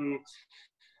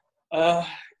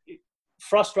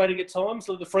 Frustrating at times.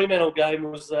 The Fremantle game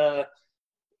was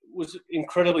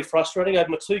incredibly frustrating. I had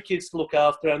my 2 kids to look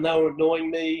after, and they were annoying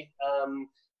me.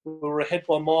 We were ahead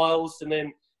by miles, and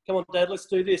then, come on, Dad, let's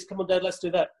do this. Come on, Dad, let's do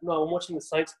that. No, I'm watching the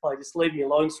Saints play. Just leave me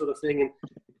alone, sort of thing. And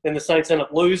then the Saints end up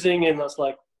losing, and I was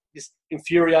like, just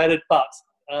infuriated. But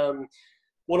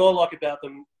what I like about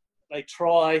them, they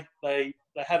try, they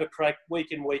have a crack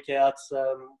week in, week out.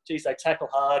 They tackle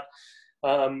hard.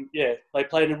 They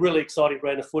play in a really exciting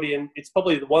brand of footy, and it's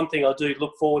probably the one thing I do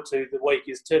look forward to the week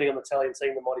is turning on the telly and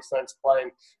seeing the Mighty Saints play,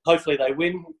 and hopefully they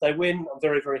win. If they win, I'm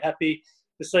very, very happy.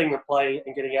 Just seeing them play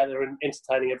and getting out there and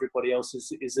entertaining everybody else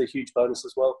is a huge bonus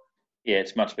as well. Yeah,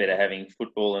 it's much better having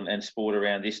football and sport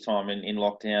around this time in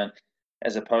lockdown,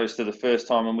 as opposed to the first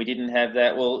time when we didn't have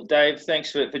that. Well, Dave,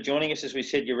 thanks for joining us. As we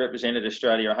said, you represented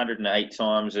Australia 108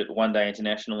 times at one-day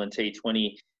international and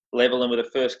T20 level, and with a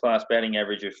first-class batting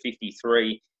average of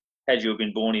 53. Had you have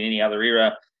been born in any other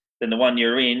era than the one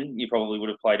you're in, you probably would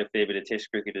have played a fair bit of Test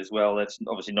cricket as well. That's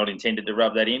obviously not intended to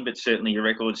rub that in, but certainly your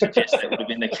record suggests that would have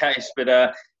been the case.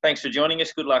 But thanks for joining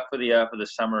us. Good luck for the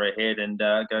summer ahead, and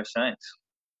go Saints.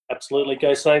 Absolutely,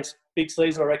 go Saints. Big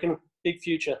season, I reckon. Big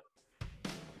future.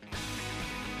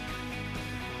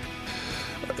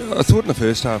 I thought in the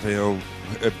first half our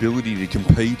ability to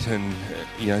compete and,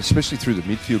 especially through the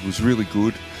midfield was really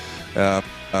good.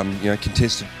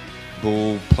 Contested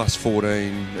ball, plus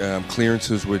 14,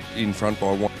 clearances were in front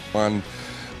by 1,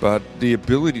 but the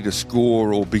ability to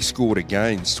score or be scored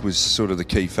against was sort of the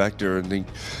key factor. I think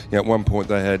at one point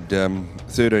they had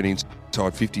 13 inside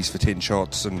 50s for 10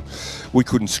 shots, and we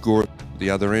couldn't score the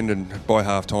other end, and by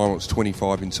half time it was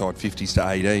 25 inside 50s to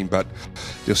 18, but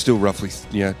there's still roughly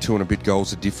 2 and a bit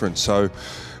goals of difference. So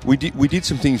we did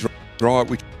some things right.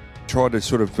 We tried to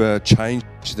sort of change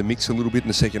the mix a little bit in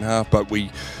the second half, but we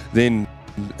then,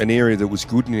 an area that was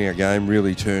good in our game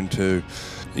really turned to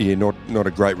not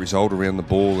a great result around the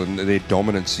ball and their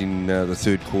dominance in the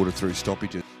third quarter through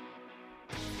stoppages.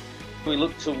 We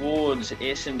look towards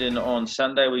Essendon on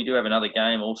Sunday. We do have another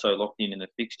game also locked in the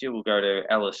fixture. We'll go to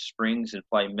Alice Springs and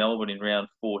play Melbourne in round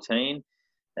 14.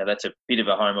 Now, that's a bit of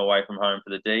a home away from home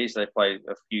for the D's. They play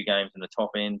a few games in the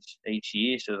top end each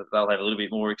year, so they'll have a little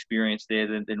bit more experience there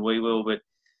than we will. But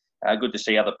good to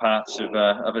see other parts of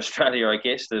Australia, I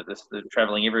guess. They're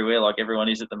travelling everywhere like everyone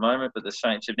is at the moment. But the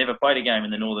Saints have never played a game in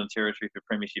the Northern Territory for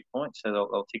premiership points, so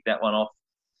they'll tick that one off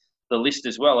the list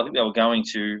as well. I think they were going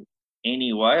to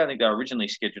anyway. I think they were originally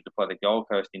scheduled to play the Gold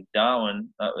Coast in Darwin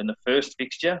in the first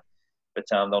fixture. But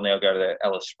they'll now go to the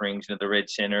Alice Springs into the Red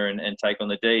Centre and take on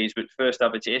the D's. But first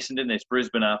up, it's Essendon. There's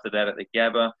Brisbane after that at the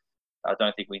Gabba. I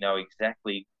don't think we know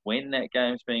exactly when that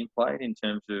game's being played in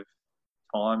terms of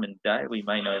time and day. We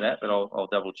may know that, but I'll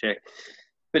double check.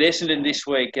 But Essendon this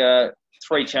week,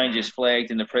 3 changes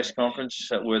flagged in the press conference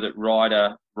were that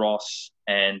Ryder, Ross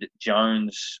and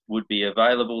Jones would be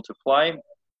available to play.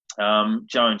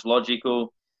 Jones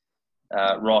logical.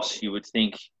 Ross, you would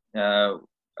think,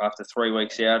 after 3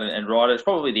 weeks out, and Ryder, it's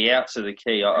probably the outs are the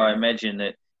key. I imagine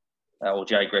that,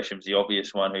 Jay Gresham's the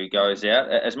obvious one who goes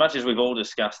out. As much as we've all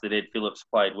discussed that Ed Phillips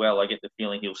played well, I get the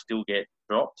feeling he'll still get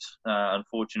dropped,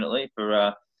 unfortunately,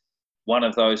 for one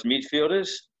of those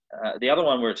midfielders. The other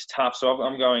one where it's tough, so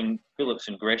I'm going Phillips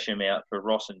and Gresham out for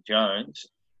Ross and Jones.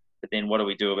 But then what do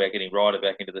we do about getting Ryder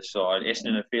back into the side?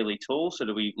 Essendon are fairly tall, so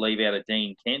do we leave out a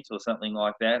Dean Kent or something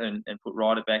like that and put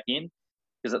Ryder back in?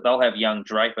 Because they'll have young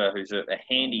Draper, who's a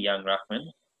handy young ruckman,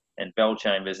 and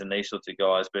Bellchambers and these sorts of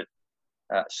guys. But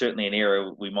certainly an area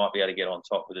we might be able to get on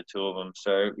top with the two of them.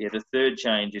 So, the third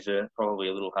change is probably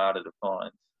a little harder to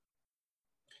find.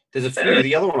 There's a few.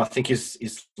 The other one I think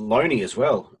is Loney as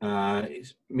well.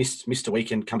 Missed a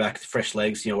weekend, come back with fresh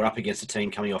legs. We're up against a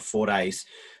team coming off 4 days.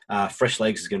 Fresh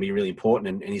legs is going to be really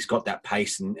important, and he's got that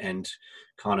pace and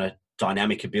kind of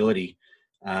dynamic ability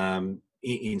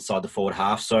inside the forward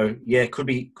half. So Kent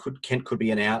could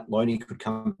be an out. Loney could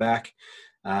come back.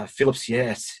 Phillips,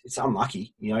 it's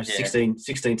unlucky.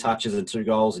 16 touches and 2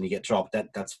 goals, and you get dropped.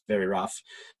 That's very rough.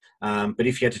 But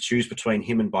if you had to choose between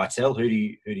him and Bytel, who do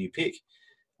you pick?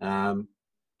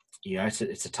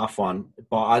 It's a tough one,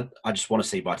 but I just want to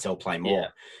see Bytel play more. Yeah.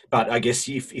 But I guess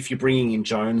if you're bringing in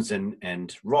Jones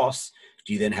and Ross,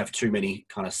 do you then have too many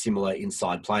kind of similar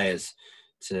inside players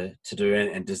to do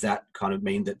it? And does that kind of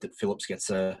mean that Phillips gets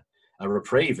a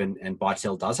reprieve and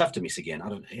Bytel does have to miss again? I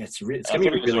don't. Yeah, it's going to be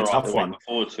a really tough one.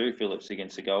 Before too, Phillips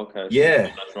against the Gold Coast. Yeah,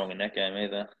 nothing wrong in that game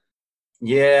either.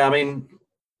 Yeah, I mean,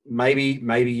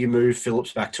 maybe you move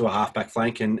Phillips back to a half-back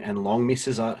flank and Long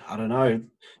misses. I don't know.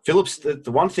 Phillips,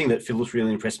 the one thing that Phillips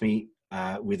really impressed me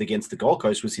with against the Gold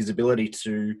Coast was his ability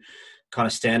to kind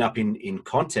of stand up in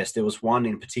contest. There was one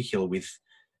in particular with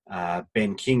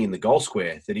Ben King in the goal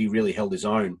square that he really held his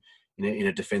own in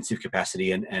a defensive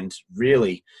capacity and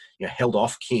really held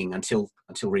off King until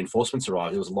reinforcements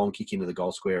arrived. There was a long kick into the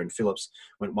goal square and Phillips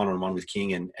went one-on-one with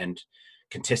King and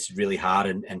contested really hard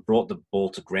and brought the ball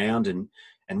to ground and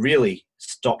really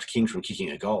stopped King from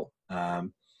kicking a goal.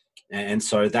 And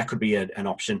so that could be an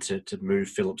option to move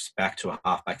Phillips back to a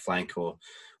half-back flank or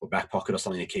back pocket or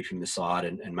something to keep him in the side.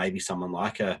 And maybe someone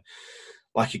like a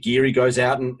Geary goes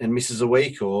out and misses a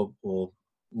week or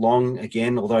Long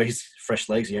again, although he's fresh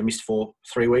legs, missed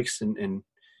 3 weeks and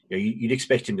you'd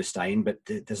expect him to stay in, but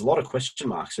there's a lot of question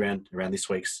marks around this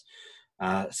week's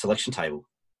selection table.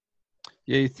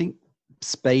 Yeah, you think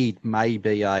speed may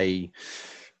be a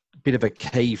bit of a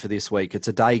key for this week. It's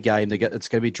a day game. It's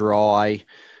going to be dry.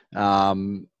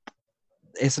 Essendon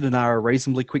are a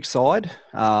reasonably quick side,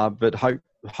 but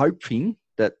hoping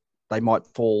that they might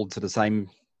fall to the same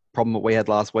problem that we had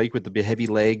last week with the heavy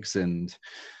legs and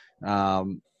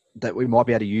that we might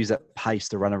be able to use that pace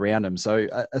to run around them. So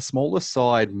a smaller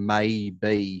side may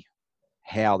be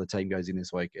how the team goes in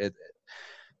this week.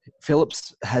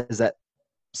 Phillips has that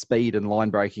speed and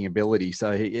line-breaking ability,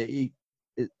 so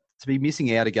to be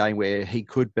missing out a game where he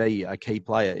could be a key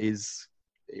player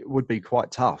it would be quite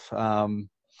tough. The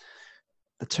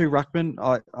 2 ruckmen,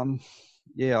 I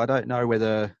don't know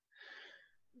whether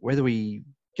we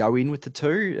go in with the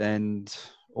 2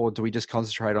 or do we just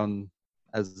concentrate on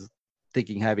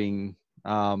having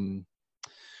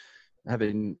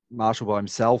Marshall by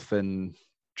himself and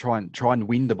try and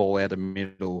win the ball out of the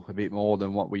middle a bit more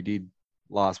than what we did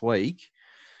last week.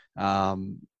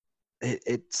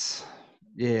 It's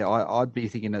Yeah, I'd be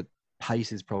thinking that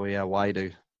pace is probably our way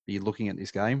to be looking at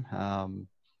this game.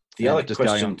 The other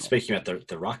question, speaking about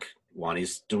the ruck one,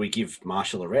 is do we give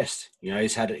Marshall a rest?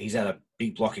 He's had a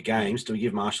big block of games. Do we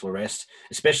give Marshall a rest,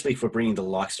 especially if we're bringing the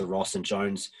likes of Ross and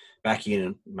Jones back in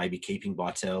and maybe keeping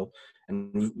Vitel?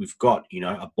 And we've got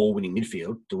a ball-winning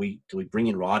midfield. Do we bring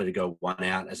in Ryder to go one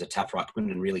out as a tap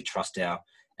ruckman and really trust our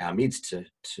mids to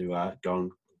go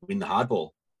and win the hard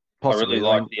ball? Possibly. I really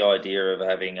like the idea of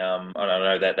having, I don't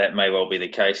know, that may well be the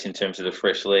case in terms of the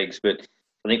fresh legs, but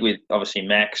I think with obviously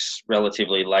Max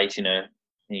relatively late in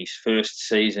his first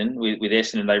season with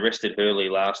Essendon, they rested Hurley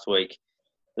last week,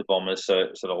 the Bombers,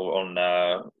 so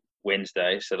on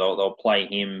Wednesday, so they'll play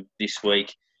him this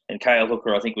week. And Cale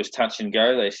Hooker, I think, was touch and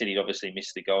go. They said he'd obviously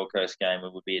missed the Gold Coast game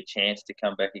and would be a chance to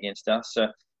come back against us. So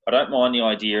I don't mind the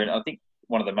idea, and I think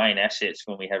one of the main assets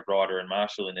when we have Ryder and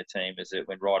Marshall in the team is that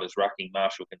when Ryder's rucking,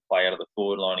 Marshall can play out of the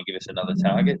forward line and give us another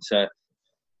target. So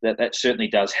that certainly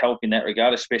does help in that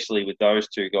regard, especially with those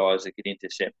two guys that could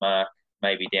intercept Mark,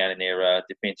 maybe down in their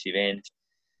defensive end.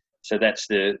 So that's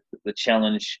the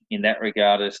challenge in that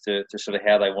regard as to sort of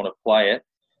how they want to play it.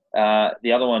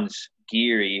 The other one's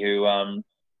Geary, who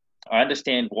I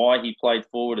understand why he played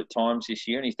forward at times this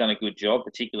year, and he's done a good job,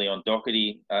 particularly on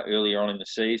Doherty earlier on in the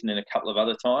season and a couple of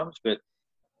other times. But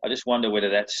I just wonder whether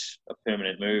that's a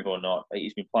permanent move or not.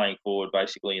 He's been playing forward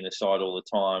basically in the side all the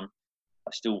time.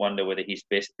 I still wonder whether his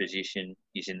best position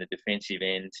is in the defensive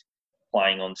end,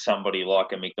 playing on somebody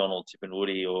like a McDonald,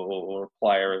 Tipungwuti or a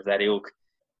player of that ilk.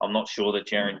 I'm not sure that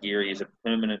Jaron Geary is a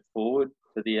permanent forward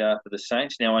for the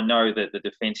Saints. Now, I know that the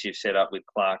defensive setup with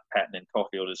Clark, Patton and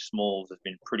Caulfield as smalls has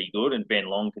been pretty good, and Ben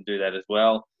Long can do that as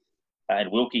well.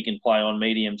 And Wilkie can play on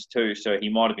mediums too, so he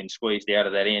might have been squeezed out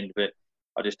of that end, but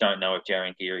I just don't know if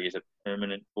Jaron Geary is a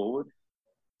permanent forward.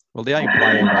 Well, the only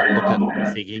player I look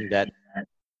at thinking that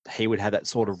he would have that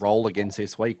sort of role against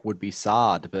this week would be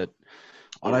Saad, but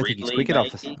I don't think he's quick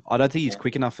enough. I don't think he's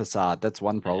quick enough for Saad. That's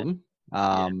one problem.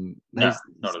 No, not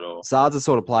at all. Saad's the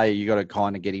sort of player you got to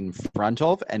kind of get in front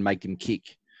of and make him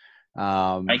kick.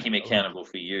 Make him accountable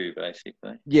for you,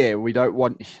 basically. Yeah, we don't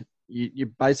want you.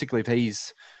 Basically, if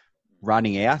he's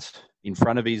running out in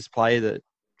front of his player that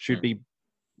should be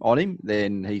on him,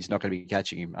 then he's not going to be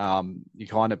catching him. You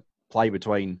kind of play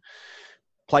between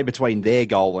their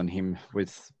goal and him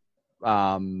with,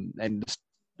 and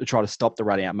to try to stop the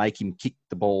run out, make him kick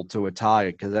the ball to a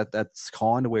target, because that's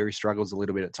kind of where he struggles a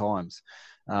little bit at times.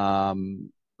 And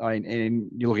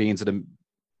you're looking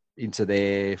into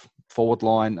their forward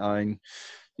line. I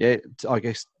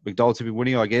guess McDonald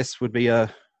Tipungwuti, I guess, would be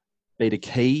the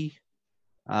key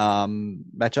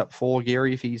matchup for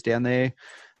Geary if he's down there.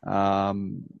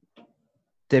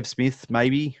 Dev Smith,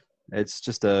 maybe. It's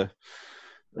just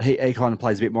he kind of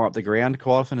plays a bit more up the ground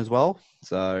quite often as well.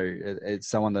 So it's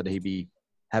someone that he'd be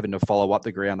having to follow up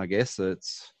the ground, I guess.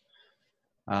 It's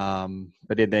but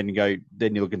then you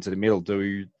look into the middle.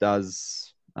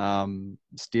 Does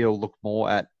Steele look more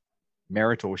at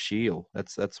Merritt or Shield?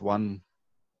 That's one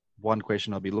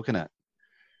question I'll be looking at.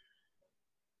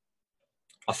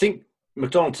 I think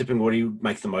McDonald Tipungwuti would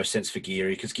make the most sense for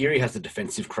Geary, because Geary has the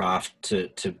defensive craft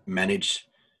to manage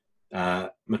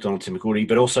McDonald Tipungwuti,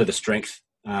 but also the strength,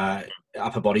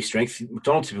 upper body strength.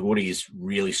 McDonald Tipungwuti is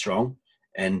really strong,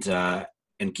 and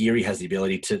Geary has the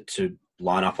ability to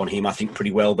line up on him, I think,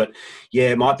 pretty well. But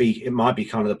yeah, it might be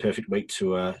kind of the perfect week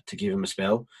to give him a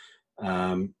spell.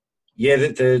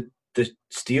 The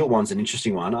Steele one's an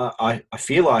interesting one. I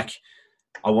feel like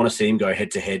I want to see him go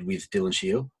head to head with Dylan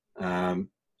Shield.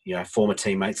 Former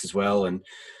teammates as well, and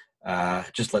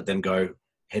just let them go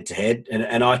head to head.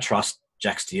 And I trust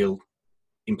Jack Steele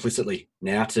implicitly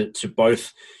now to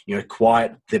both,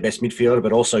 quiet their best midfielder,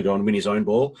 but also go and win his own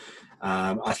ball.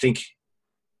 I think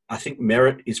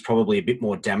Merritt is probably a bit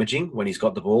more damaging when he's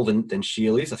got the ball than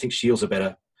Shield is. I think Shield's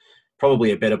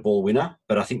probably a better ball winner,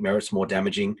 but I think Merritt's more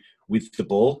damaging with the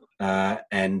ball. I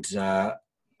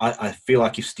feel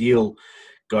like if Steele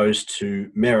goes to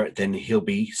Merritt, then he'll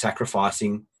be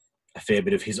sacrificing a fair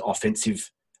bit of his offensive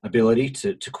ability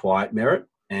to quiet Merritt.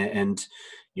 I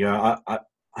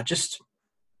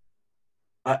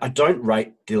don't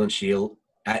rate Dylan Shield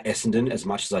at Essendon as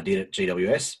much as I did at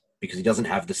GWS, because he doesn't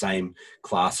have the same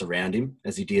class around him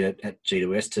as he did at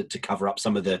GWS to cover up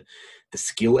some of the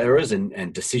skill errors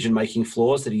and decision-making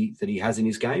flaws that he has in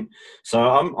his game. So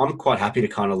I'm quite happy to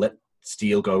kind of let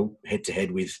Steele go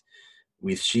head-to-head with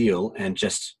Shield and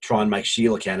just try and make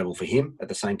Shield accountable for him at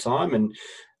the same time. And,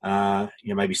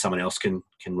 maybe someone else can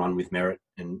run with Merritt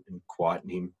and quieten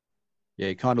him. Yeah,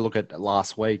 you kind of look at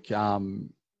last week.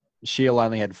 Shield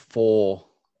only had 4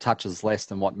 touches less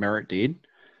than what Merritt did,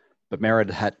 but Merritt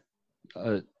had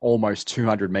almost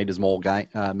 200 meters more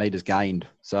meters gained.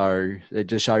 So it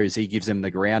just shows he gives them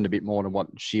the ground a bit more than what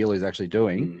Shield is actually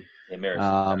doing.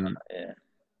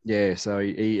 Yeah, so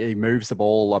he moves the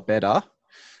ball a lot better.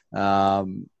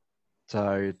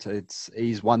 So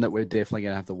he's one that we're definitely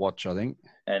going to have to watch, I think.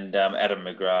 And Adam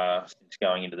McGrath, since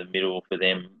going into the middle for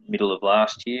them, middle of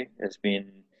last year, has been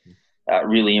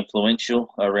really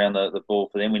influential around the ball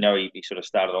for them. We know he sort of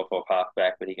started off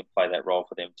half-back, but he can play that role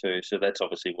for them too. So that's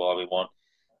obviously why we want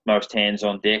most hands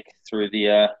on deck through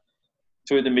the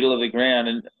middle of the ground.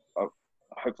 And I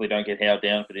hopefully don't get howled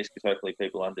down for this, because hopefully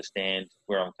people understand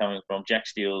where I'm coming from. Jack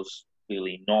Steele's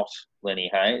clearly not Lenny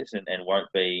Hayes and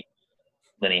won't be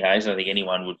Lenny Hayes. I don't think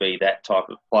anyone would be that type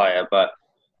of player, but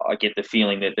I get the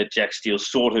feeling that Jack Steele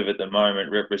sort of at the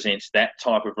moment represents that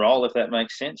type of role, if that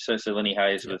makes sense. So Lenny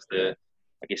Hayes was the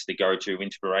go-to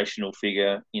inspirational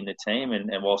figure in the team. And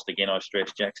whilst, again, I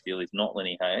stress Jack Steele is not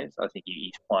Lenny Hayes, I think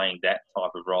he's playing that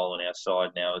type of role on our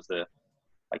side now as the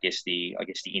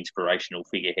inspirational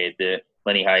figurehead.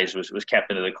 Lenny Hayes was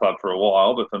captain of the club for a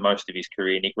while, but for most of his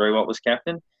career, Nick Riewoldt was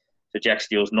captain. So Jack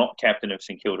Steele's not captain of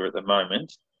St Kilda at the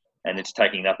moment. And it's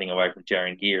taking nothing away from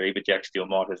Jarryn Geary, but Jack Steele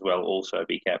might as well also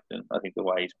be captain, I think, the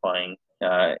way he's playing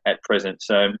at present.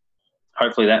 So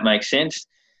hopefully that makes sense.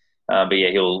 But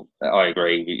yeah, I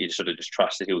agree. You sort of just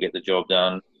trust that he'll get the job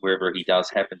done wherever he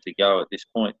does happen to go at this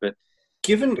point. But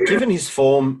given his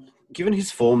form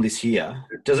this year,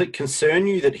 does it concern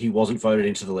you that he wasn't voted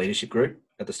into the leadership group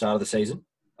at the start of the season?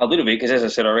 A little bit, because as I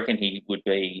said, I reckon he would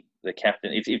be the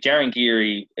captain. If Jarryn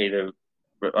Geary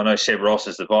I know Seb Ross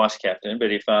is the vice captain,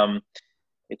 but if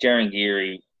Jarryn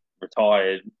Geary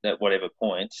retired at whatever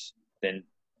points, then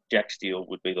Jack Steele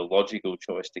would be the logical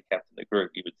choice to captain the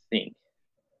group, you would think.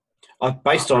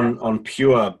 Based on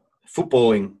pure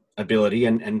footballing ability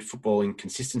and footballing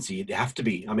consistency, it'd have to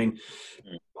be. I mean,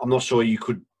 I'm not sure you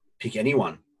could pick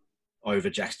anyone over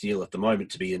Jack Steele at the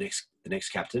moment to be the next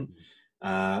captain.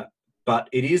 But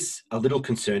it is a little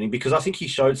concerning, because I think he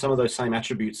showed some of those same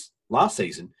attributes last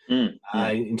season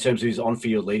in terms of his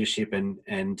on-field leadership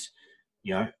and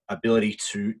ability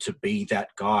to be that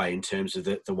guy in terms of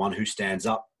the one who stands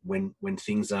up when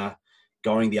things are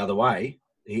going the other way.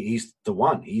 He's the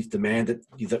one. He's the man that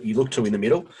you look to in the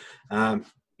middle.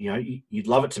 You'd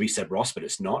love it to be Seb Ross, but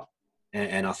it's not.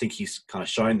 And I think he's kind of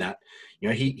shown that.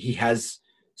 He has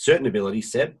certain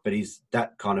abilities, Seb, but he's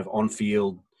that kind of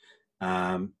on-field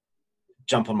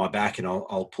jump on my back and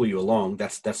I'll pull you along.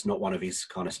 That's not one of his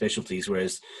kind of specialties.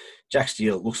 Whereas Jack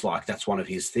Steele looks like that's one of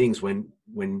his things. When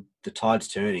the tide's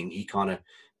turning,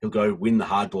 he'll go win the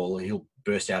hard ball and he'll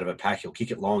burst out of a pack. He'll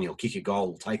kick it long. He'll kick a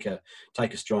goal. Take a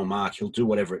strong mark. He'll do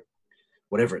whatever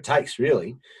it takes,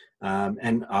 really.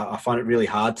 And I find it really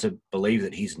hard to believe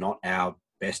that he's not our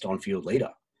best on-field leader.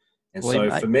 And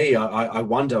for me, I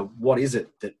wonder what is it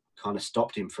that kind of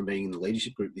stopped him from being in the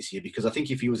leadership group this year, because I think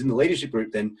if he was in the leadership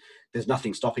group, then there's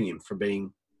nothing stopping him from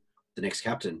being the next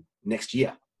captain next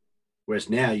year. Whereas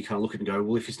now you kind of look at it and go,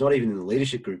 well, if he's not even in the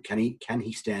leadership group, can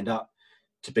he stand up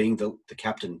to being the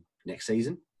captain next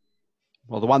season?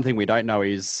 Well, the one thing we don't know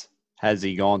is, has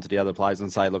he gone to the other players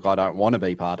and say, look, I don't want to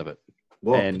be part of it?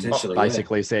 Well, and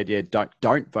basically said,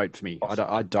 don't vote for me.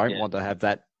 I don't want to have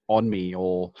that on me,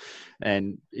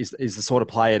 and is the sort of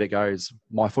player that goes,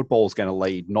 my football is going to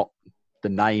lead, not the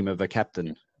name of a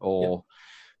captain.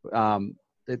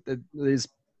 There's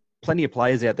plenty of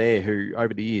players out there who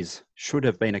over the years should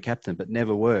have been a captain but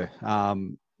never were,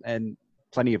 and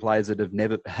plenty of players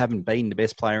that haven't been the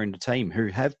best player in the team who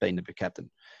have been the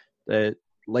captain. Their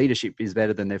leadership is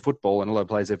better than their football, and a lot of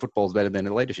players, their football is better than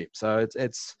their leadership. So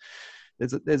there's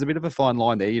a bit of a fine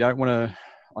line there. You don't want to,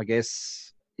 I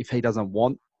guess, if he doesn't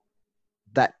want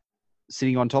that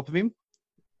sitting on top of him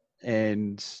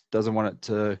and doesn't want it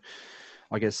to,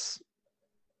 I guess,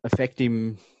 affect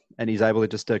him, and he's able to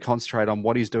just concentrate on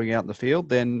what he's doing out in the field,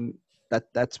 then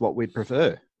that's what we'd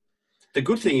prefer. The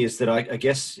good thing is that I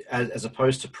guess, as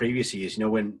opposed to previous years,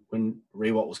 when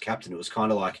Riewoldt was captain, it was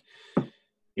kind of like,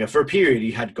 for a period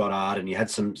you had Goddard and you had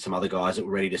some other guys that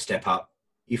were ready to step up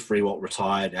if Riewoldt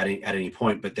retired at any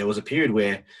point. But there was a period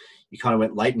where you kind of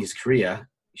went late in his career,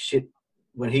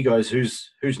 when he goes, who's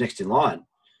next in line?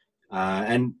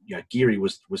 And Geary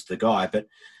was the guy, but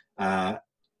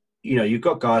you've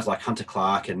got guys like Hunter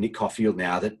Clark and Nick Caulfield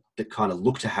now that kind of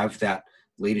look to have that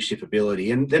leadership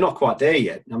ability, and they're not quite there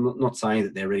yet. I'm not saying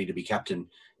that they're ready to be captain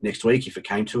next week if it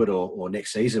came to it, or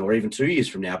next season, or even 2 years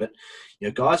from now. But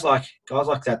guys like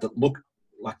that look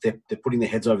like they're putting their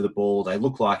heads over the ball. They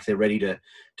look like they're ready to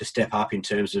step up in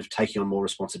terms of taking on more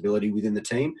responsibility within the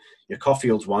team.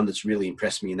 Caulfield's one that's really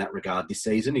impressed me in that regard this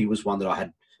season. He was one that I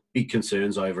had big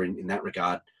concerns over in that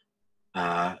regard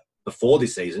before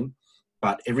this season,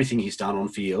 but everything he's done on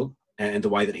field and the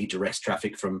way that he directs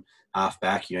traffic from half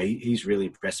back, he's really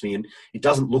impressed me. And it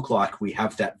doesn't look like we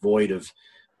have that void of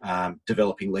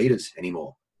developing leaders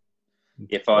anymore.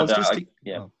 I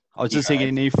was just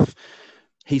thinking, if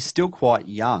he's still quite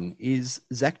young, is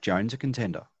Zach Jones a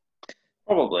contender?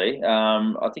 Probably.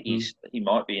 I think he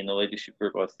might be in the leadership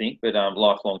group, I think. But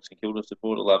lifelong St Kilda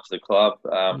supporter, loves the club.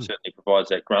 Certainly provides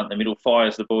that grunt in the middle,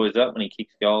 fires the boys up when he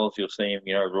kicks goals. You'll see him,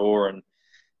 roar and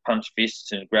punch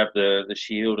fists and grab the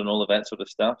shield and all of that sort of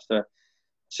stuff. So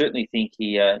certainly think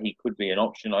he could be an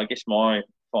option. I guess my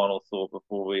final thought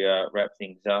before we wrap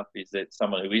things up is that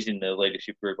someone who is in the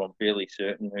leadership group, I'm fairly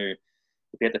certain, who,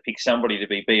 if we had to pick somebody to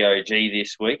be BOG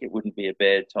this week, it wouldn't be a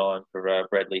bad time for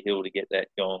Bradley Hill to get that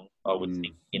gone, I would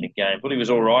think, in a game. Thought he was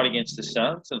all right against the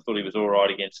Suns and thought he was all right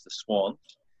against the Swans.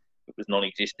 It was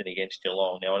non-existent against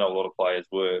Geelong. Now, I know a lot of players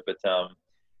were, but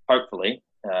hopefully,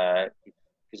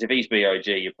 because if he's BOG,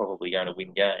 you're probably going to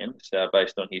win games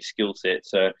based on his skill set.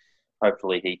 So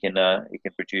hopefully he can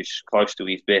produce close to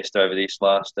his best over this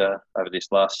last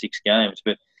 6 games.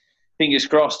 But fingers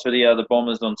crossed for the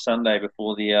Bombers on Sunday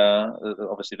before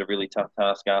obviously the really tough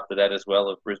task after that as well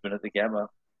of Brisbane at the Gabba.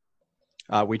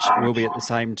 Which will be at the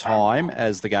same time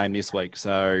as the game this week.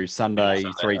 So Sunday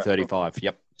 3:35.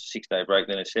 Yep. 6-day break,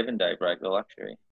 then a 7-day break, the luxury.